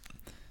credit?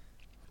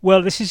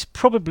 Well, this is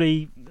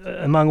probably,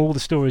 among all the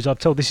stories I've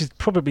told, this is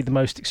probably the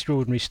most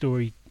extraordinary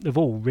story of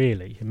all,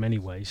 really, in many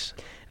ways.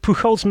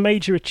 Pujol's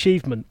major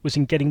achievement was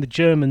in getting the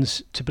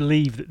Germans to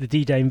believe that the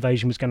D-Day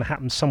invasion was going to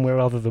happen somewhere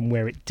other than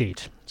where it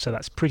did. So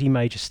that's pretty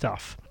major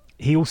stuff.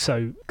 He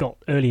also got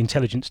early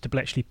intelligence to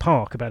Bletchley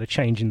Park about a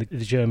change in the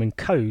German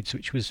codes,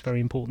 which was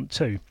very important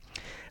too.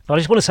 But I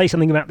just want to say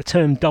something about the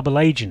term double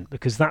agent,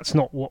 because that's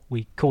not what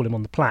we call him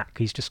on the plaque.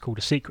 He's just called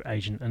a secret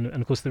agent. And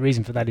of course, the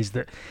reason for that is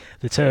that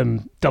the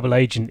term double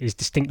agent is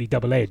distinctly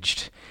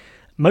double-edged.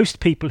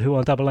 Most people who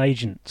are double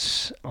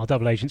agents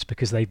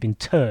because they've been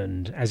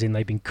turned, as in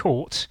they've been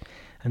caught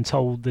and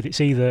told that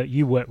it's either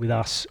you work with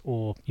us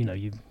or,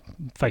 you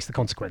face the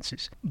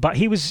consequences. But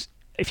he was,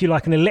 if you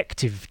like, an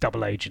elective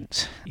double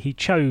agent. He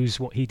chose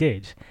what he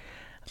did.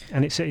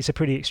 And it's a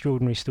pretty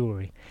extraordinary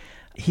story.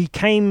 He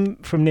came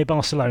from near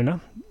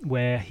Barcelona,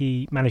 where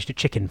he managed a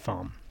chicken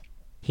farm.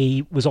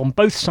 He was on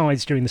both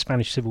sides during the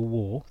Spanish Civil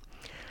War.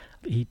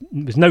 He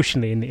was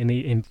notionally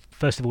in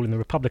first of all in the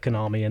Republican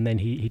Army, and then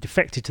he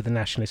defected to the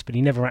Nationalists, but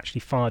he never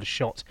actually fired a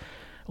shot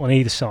on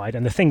either side.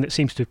 And the thing that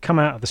seems to have come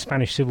out of the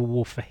Spanish Civil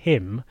War for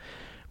him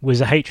was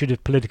a hatred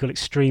of political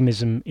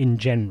extremism in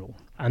general,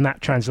 and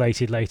that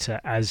translated later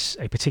as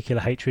a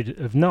particular hatred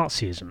of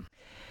Nazism.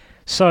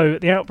 So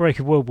at the outbreak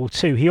of World War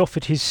II, he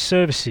offered his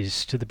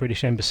services to the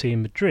British Embassy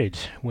in Madrid,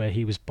 where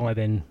he was by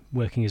then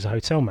working as a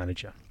hotel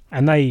manager.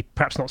 And they,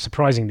 perhaps not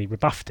surprisingly,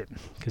 rebuffed him,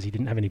 because he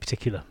didn't have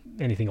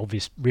anything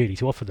obvious really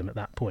to offer them at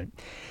that point.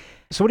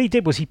 So what he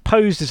did was he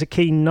posed as a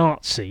keen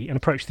Nazi and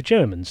approached the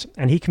Germans,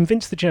 and he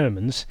convinced the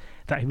Germans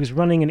that he was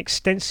running an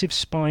extensive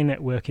spy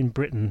network in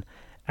Britain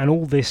And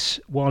all this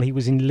while he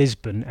was in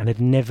Lisbon and had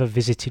never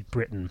visited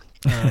Britain.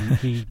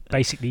 He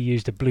basically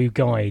used a blue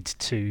guide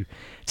to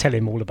tell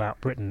him all about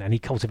Britain, and he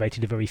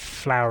cultivated a very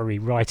flowery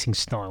writing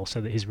style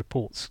so that his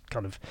reports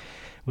kind of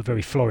were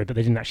very florid, but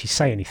they didn't actually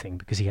say anything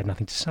because he had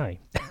nothing to say.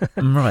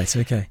 Right,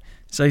 okay.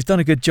 So he's done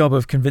a good job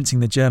of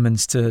convincing the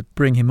Germans to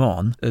bring him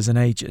on as an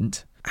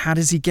agent. How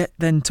does he get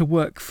then to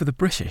work for the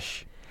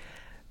British?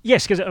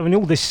 Yes, because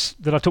all this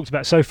that I've talked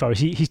about so far is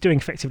he's doing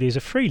effectively as a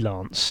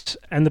freelance,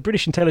 and the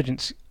British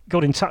intelligence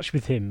got in touch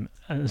with him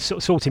and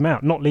sought him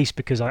out, not least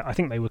because I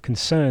think they were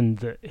concerned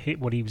that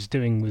what he was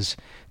doing was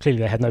clearly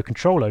they had no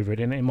control over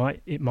it, and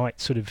it might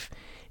sort of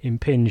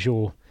impinge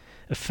or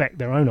affect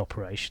their own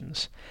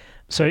operations.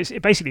 So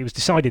it was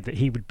decided that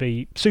he would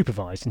be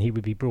supervised and he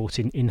would be brought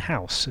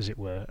in-house, as it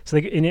were. So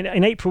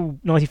in April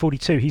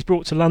 1942, he's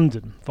brought to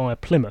London via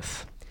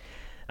Plymouth,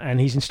 and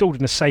he's installed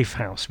in a safe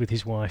house with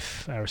his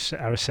wife,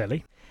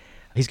 Araceli.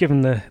 He's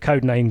given the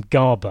code name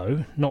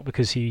Garbo, not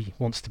because he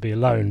wants to be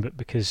alone, but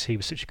because he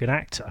was such a good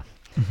actor.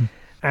 Mm-hmm.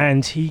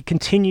 And he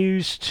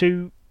continues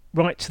to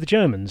write to the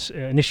Germans.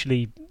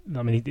 Initially,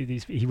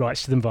 he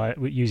writes to them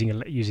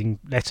using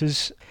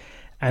letters,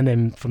 and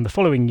then from the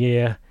following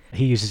year,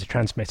 he uses a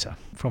transmitter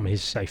from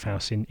his safe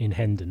house in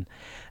Hendon.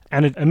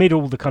 And amid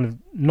all the kind of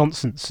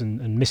nonsense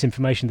and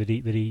misinformation that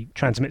he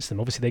transmits them,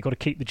 obviously they've got to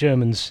keep the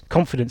Germans'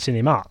 confidence in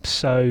him up.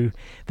 So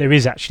there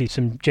is actually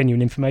some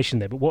genuine information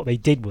there. But what they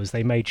did was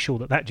they made sure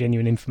that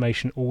genuine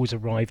information always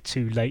arrived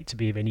too late to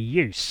be of any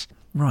use.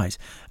 Right.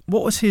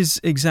 What was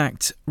his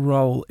exact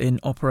role in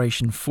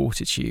Operation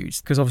Fortitude?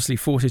 Because obviously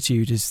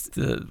Fortitude is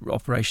the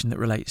operation that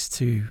relates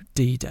to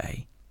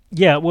D-Day.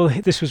 Yeah, well,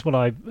 this was what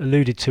I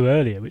alluded to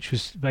earlier, which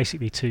was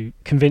basically to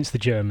convince the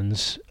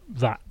Germans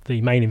that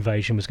the main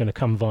invasion was going to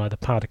come via the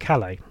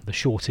Pas-de-Calais, the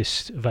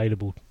shortest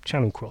available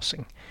channel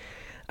crossing.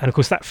 And of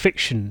course that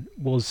fiction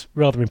was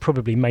rather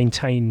improbably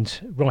maintained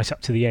right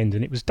up to the end,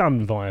 and it was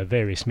done via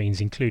various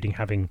means, including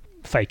having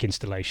fake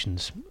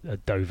installations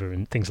at Dover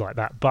and things like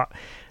that. But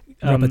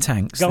rubber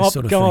tanks, this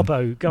sort of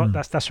thing.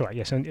 That's right,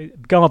 yes. And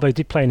Garbo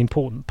did play an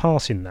important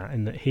part in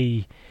that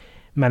he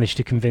managed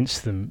to convince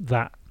them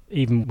that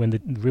even when the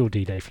real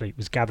D-Day fleet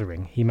was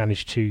gathering, he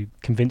managed to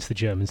convince the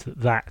Germans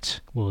that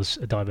was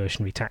a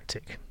diversionary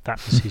tactic.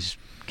 That was his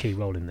key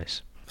role in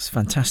this. It's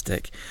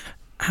fantastic.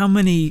 How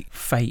many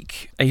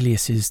fake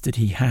aliases did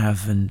he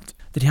have, and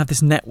did he have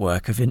this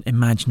network of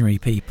imaginary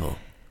people?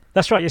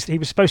 That's right, yes. He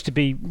was supposed to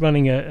be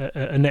running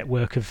a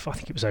network of, I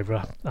think it was over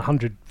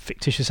 100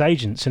 fictitious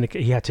agents, and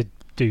he had to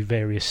do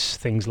various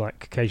things,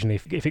 like occasionally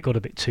if it got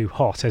a bit too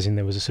hot, as in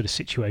there was a sort of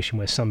situation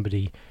where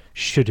somebody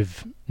should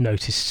have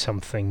noticed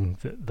something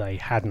that they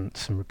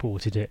hadn't and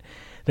reported it,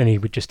 then he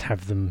would just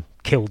have them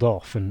killed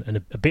off,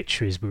 and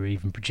obituaries were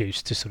even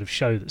produced to sort of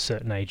show that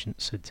certain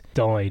agents had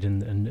died,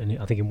 and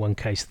I think in one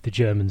case the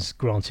Germans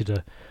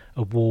granted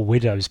a war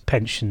widow's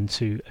pension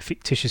to a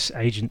fictitious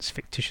agent's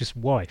fictitious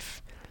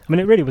wife. I mean,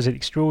 it really was an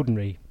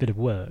extraordinary bit of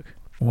work.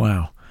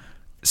 Wow.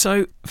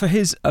 So for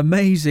his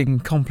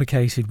amazing,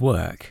 complicated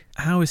work,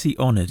 how is he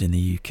honoured in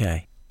the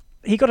UK?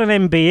 He got an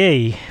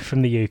MBE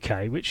from the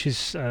UK, which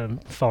is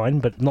fine,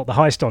 but not the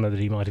highest honour that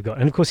he might have got.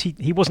 And of course,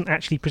 he wasn't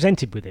actually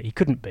presented with it. He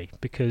couldn't be,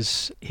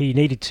 because he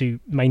needed to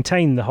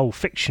maintain the whole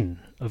fiction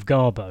of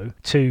Garbo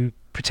to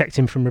protect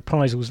him from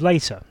reprisals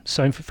later.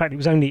 So in fact, it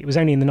was only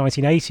in the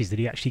 1980s that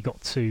he actually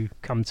got to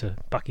come to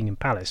Buckingham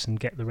Palace and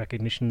get the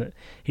recognition that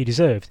he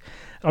deserved.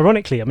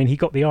 Ironically, I mean, he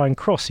got the Iron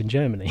Cross in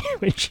Germany,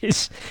 which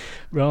is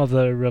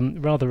rather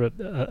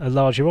a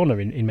larger honour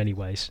in many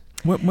ways.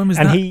 When was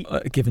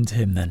that given to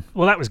him then?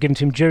 Well, that was given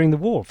to him during the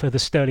war for the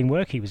sterling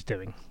work he was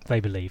doing, they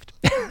believed.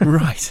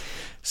 Right.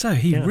 So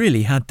he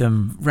really had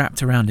them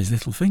wrapped around his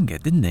little finger,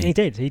 didn't he? He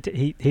did.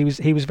 He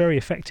was very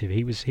effective.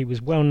 He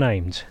was well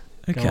named.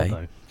 Okay.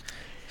 Garbo.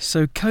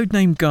 So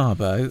codename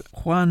Garbo,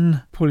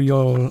 Juan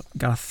Puyol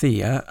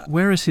Garcia.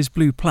 Where is his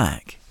blue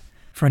plaque?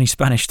 For any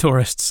Spanish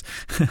tourists.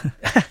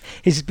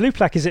 His blue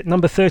plaque is at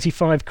number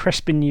 35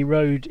 Crespigny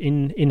Road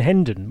in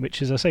Hendon,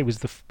 which, as I say, was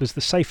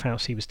the safe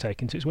house he was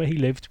taken to. It's where he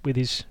lived with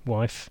his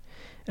wife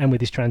and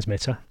with his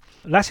transmitter.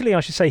 Latterly,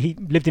 I should say, he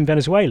lived in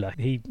Venezuela.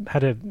 He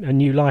had a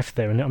new life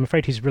there, and I'm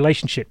afraid his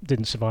relationship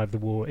didn't survive the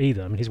war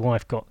either. I mean, his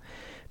wife got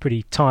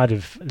pretty tired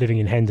of living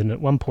in Hendon. At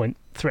one point,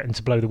 threatened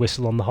to blow the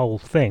whistle on the whole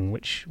thing,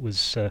 which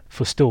was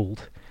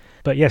forestalled.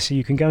 But yes, so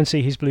you can go and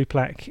see his blue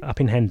plaque up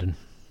in Hendon.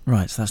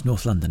 Right, so that's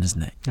North London,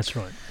 isn't it? That's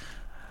right.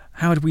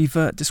 Howard, we've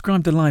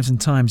described the lives and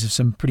times of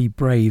some pretty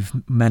brave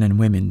men and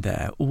women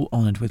there, all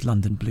honoured with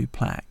London blue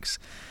plaques.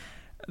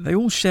 They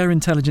all share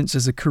intelligence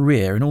as a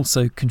career and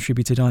also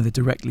contributed either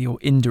directly or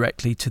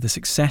indirectly to the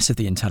success of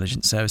the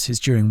intelligence services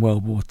during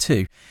World War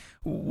II.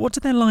 What do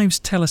their lives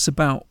tell us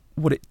about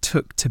what it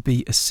took to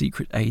be a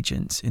secret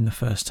agent in the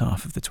first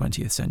half of the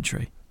 20th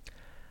century?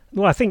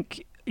 Well, I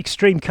think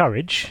extreme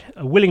courage,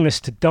 a willingness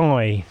to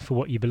die for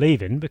what you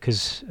believe in,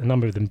 because a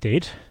number of them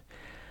did,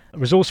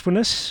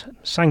 resourcefulness,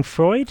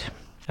 sang-froid,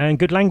 and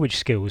good language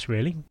skills,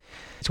 really.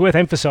 It's worth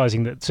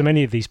emphasising that so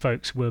many of these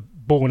folks were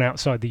born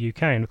outside the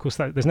UK, and of course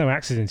there's no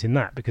accident in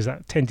that, because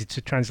that tended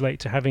to translate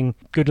to having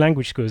good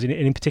language skills, and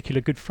in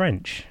particular good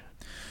French.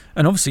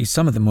 And obviously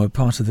some of them were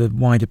part of the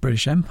wider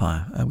British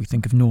Empire. We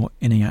think of Noor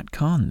Inayat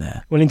Khan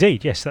there. Well,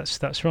 indeed, yes,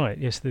 that's right.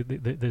 Yes,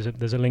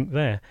 there's a link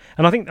there.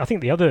 And I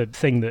think the other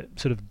thing that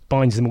sort of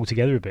binds them all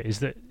together a bit is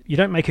that you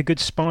don't make a good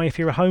spy if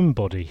you're a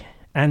homebody.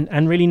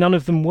 And really none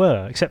of them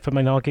were, except for,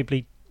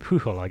 arguably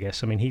Pujol, I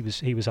guess.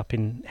 He was up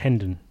in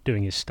Hendon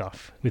doing his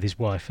stuff with his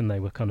wife, and they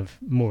were kind of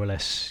more or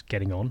less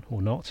getting on,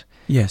 or not.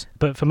 Yes.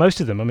 But for most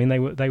of them,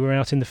 they were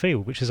out in the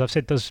field, which, as I've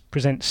said, does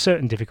present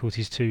certain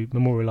difficulties to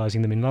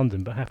memorialising them in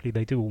London. But happily,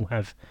 they do all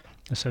have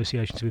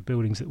associations with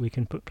buildings that we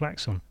can put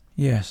plaques on.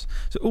 Yes.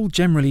 So all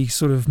generally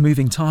sort of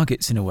moving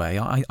targets in a way,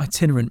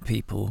 itinerant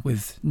people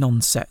with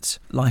non-set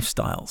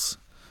lifestyles.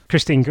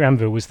 Christine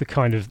Granville was the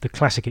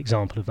classic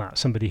example of that,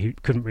 somebody who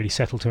couldn't really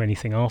settle to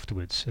anything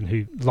afterwards and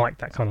who liked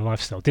that kind of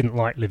lifestyle, didn't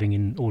like living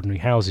in ordinary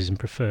houses and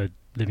preferred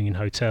living in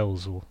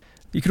hotels. Or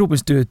you could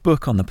almost do a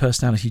book on the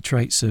personality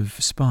traits of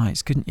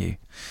spies, couldn't you?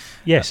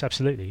 Yes,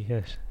 absolutely,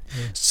 yes.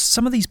 Yeah.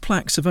 Some of these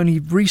plaques have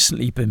only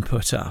recently been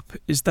put up,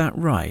 is that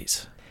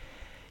right?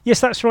 Yes,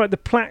 that's right. The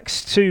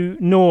plaques to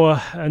Noor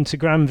and to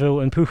Granville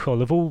and Pujol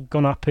have all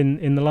gone up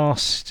in the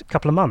last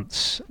couple of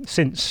months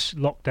since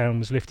lockdown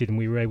was lifted and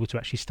we were able to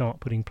actually start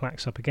putting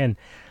plaques up again.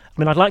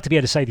 I'd like to be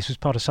able to say this was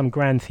part of some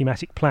grand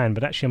thematic plan,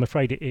 but actually I'm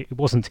afraid it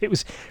wasn't. It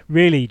was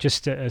really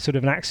just a sort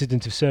of an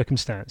accident of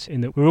circumstance,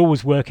 in that we're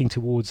always working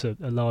towards a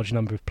large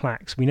number of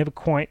plaques. We never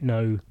quite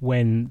know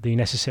when the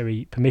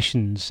necessary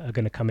permissions are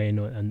going to come in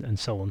and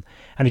so on.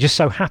 And it just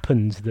so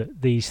happened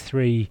that these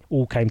three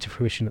all came to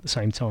fruition at the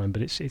same time,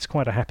 but it's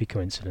quite a happy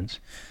coincidence.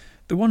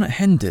 The one at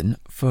Hendon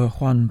for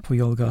Juan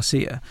Pujol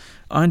Garcia,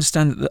 I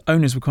understand that the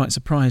owners were quite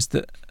surprised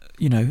that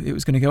it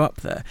was going to go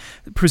up there.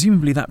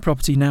 Presumably that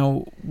property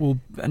now will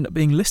end up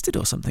being listed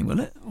or something, will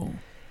it?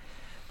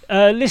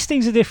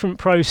 Listing's a different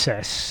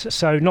process,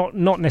 so not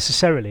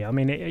necessarily.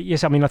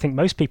 Yes, I think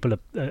most people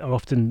are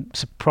often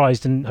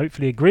surprised and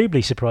hopefully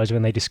agreeably surprised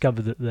when they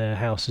discover that their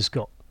house has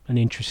got an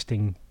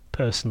interesting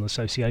personal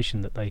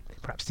association that they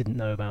perhaps didn't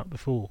know about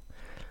before.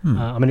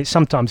 It's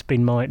sometimes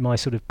been my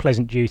sort of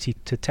pleasant duty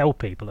to tell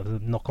people,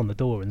 knock on the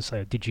door and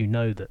say, did you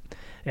know that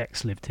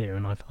X lived here?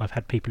 And I've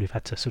had people who've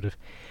had to sort of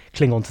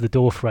cling onto the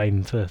door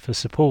frame for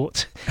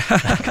support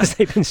because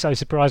they've been so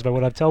surprised by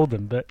what I've told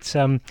them. But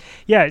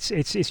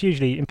it's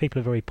usually, and people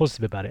are very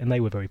positive about it, and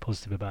they were very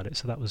positive about it,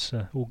 so that was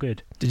all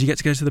good. Did you get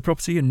to go to the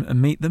property and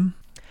meet them?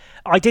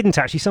 I didn't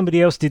actually.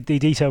 Somebody else did the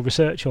detailed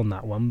research on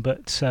that one,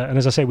 but and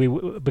as I say,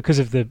 because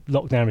of the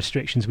lockdown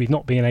restrictions, we've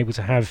not been able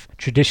to have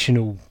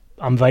traditional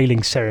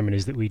unveiling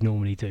ceremonies that we'd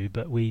normally do,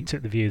 but we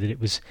took the view that it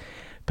was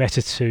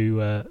better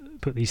to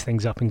put these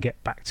things up and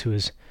get back to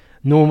as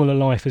normal a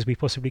life as we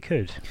possibly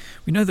could.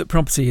 We know that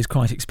property is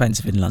quite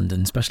expensive in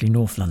London, especially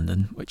North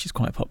London, which is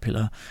quite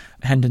popular.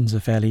 Hendon's a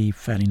fairly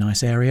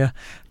nice area.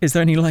 Is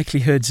there any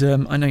likelihood,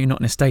 I know you're not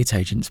an estate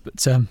agent, but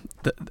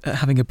that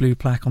having a blue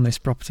plaque on this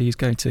property is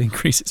going to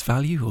increase its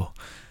value? Or?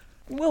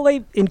 Well,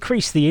 they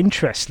increase the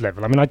interest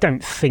level. I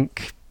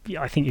think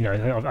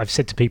I've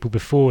said to people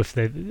before,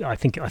 I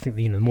think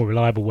the more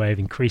reliable way of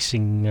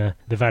increasing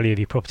the value of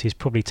your property is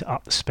probably to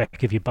up the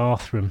spec of your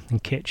bathroom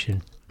and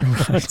kitchen.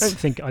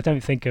 Right. I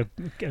don't think a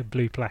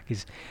blue plaque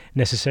is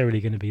necessarily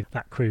going to be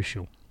that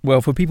crucial.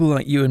 Well, for people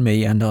like you and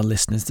me and our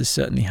listeners, this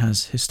certainly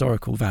has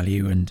historical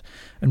value and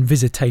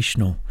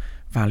visitational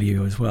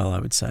value as well, I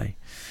would say.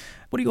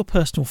 What are your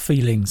personal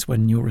feelings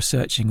when you're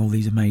researching all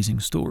these amazing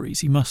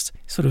stories? You must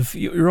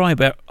your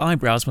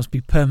eyebrows must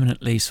be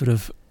permanently sort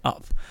of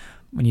up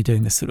when you're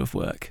doing this sort of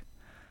work.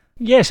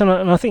 Yes, and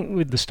I think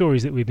with the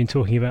stories that we've been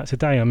talking about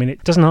today,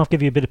 it doesn't half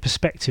give you a bit of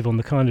perspective on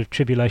the kind of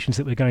tribulations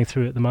that we're going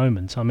through at the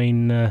moment.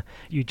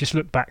 You just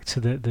look back to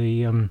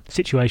the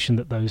situation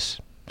that those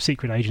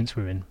secret agents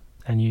were in,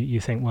 and you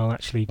think, well,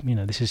 actually,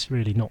 this is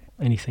really not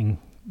anything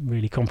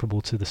really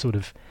comparable to the sort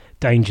of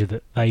danger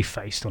that they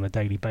faced on a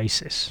daily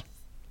basis.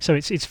 So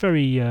it's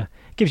very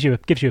gives you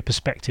a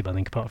perspective, I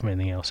think, apart from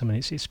anything else.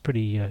 It's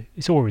pretty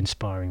it's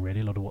awe-inspiring,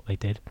 really, a lot of what they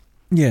did.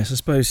 Yes, I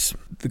suppose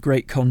the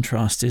great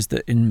contrast is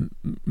that in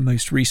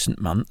most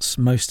recent months,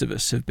 most of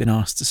us have been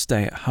asked to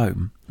stay at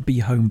home, be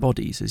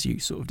homebodies, as you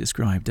sort of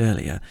described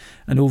earlier.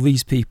 And all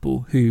these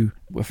people who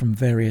were from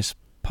various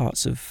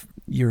parts of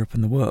Europe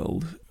and the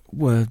world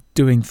were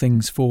doing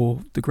things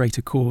for the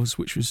greater cause,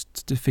 which was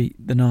to defeat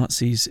the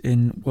Nazis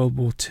in World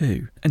War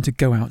II and to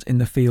go out in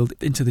the field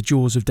into the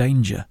jaws of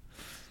danger.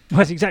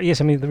 Well, exactly, yes.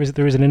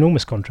 There is an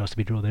enormous contrast to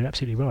be drawn there. You're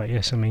absolutely right,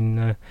 yes.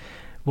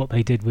 What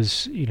they did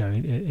was,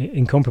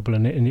 incomparable,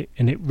 and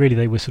it really,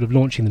 they were sort of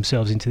launching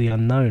themselves into the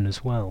unknown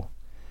as well.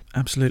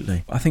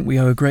 Absolutely. I think we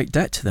owe a great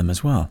debt to them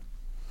as well.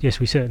 Yes,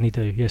 we certainly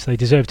do. Yes, they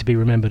deserve to be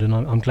remembered, and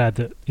I'm glad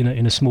that, in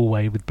a small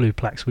way, with blue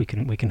plaques, we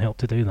can help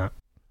to do that.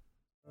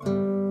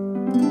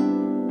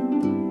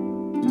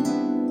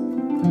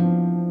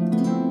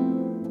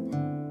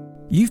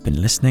 You've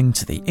been listening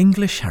to the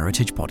English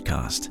Heritage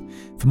Podcast.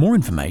 For more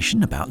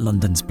information about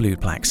London's Blue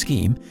Plaque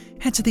scheme,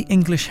 head to the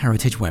English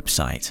Heritage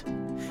website.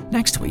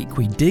 Next week,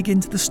 we dig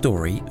into the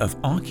story of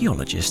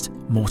archaeologist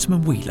Mortimer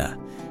Wheeler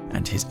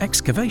and his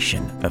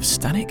excavation of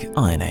Stanwick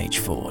Iron Age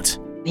fort.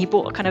 He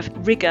brought a kind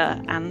of rigour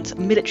and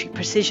military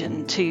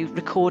precision to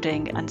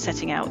recording and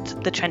setting out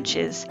the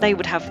trenches. They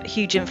would have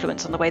huge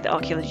influence on the way that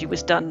archaeology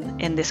was done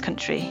in this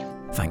country.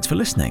 Thanks for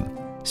listening.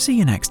 See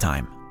you next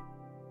time.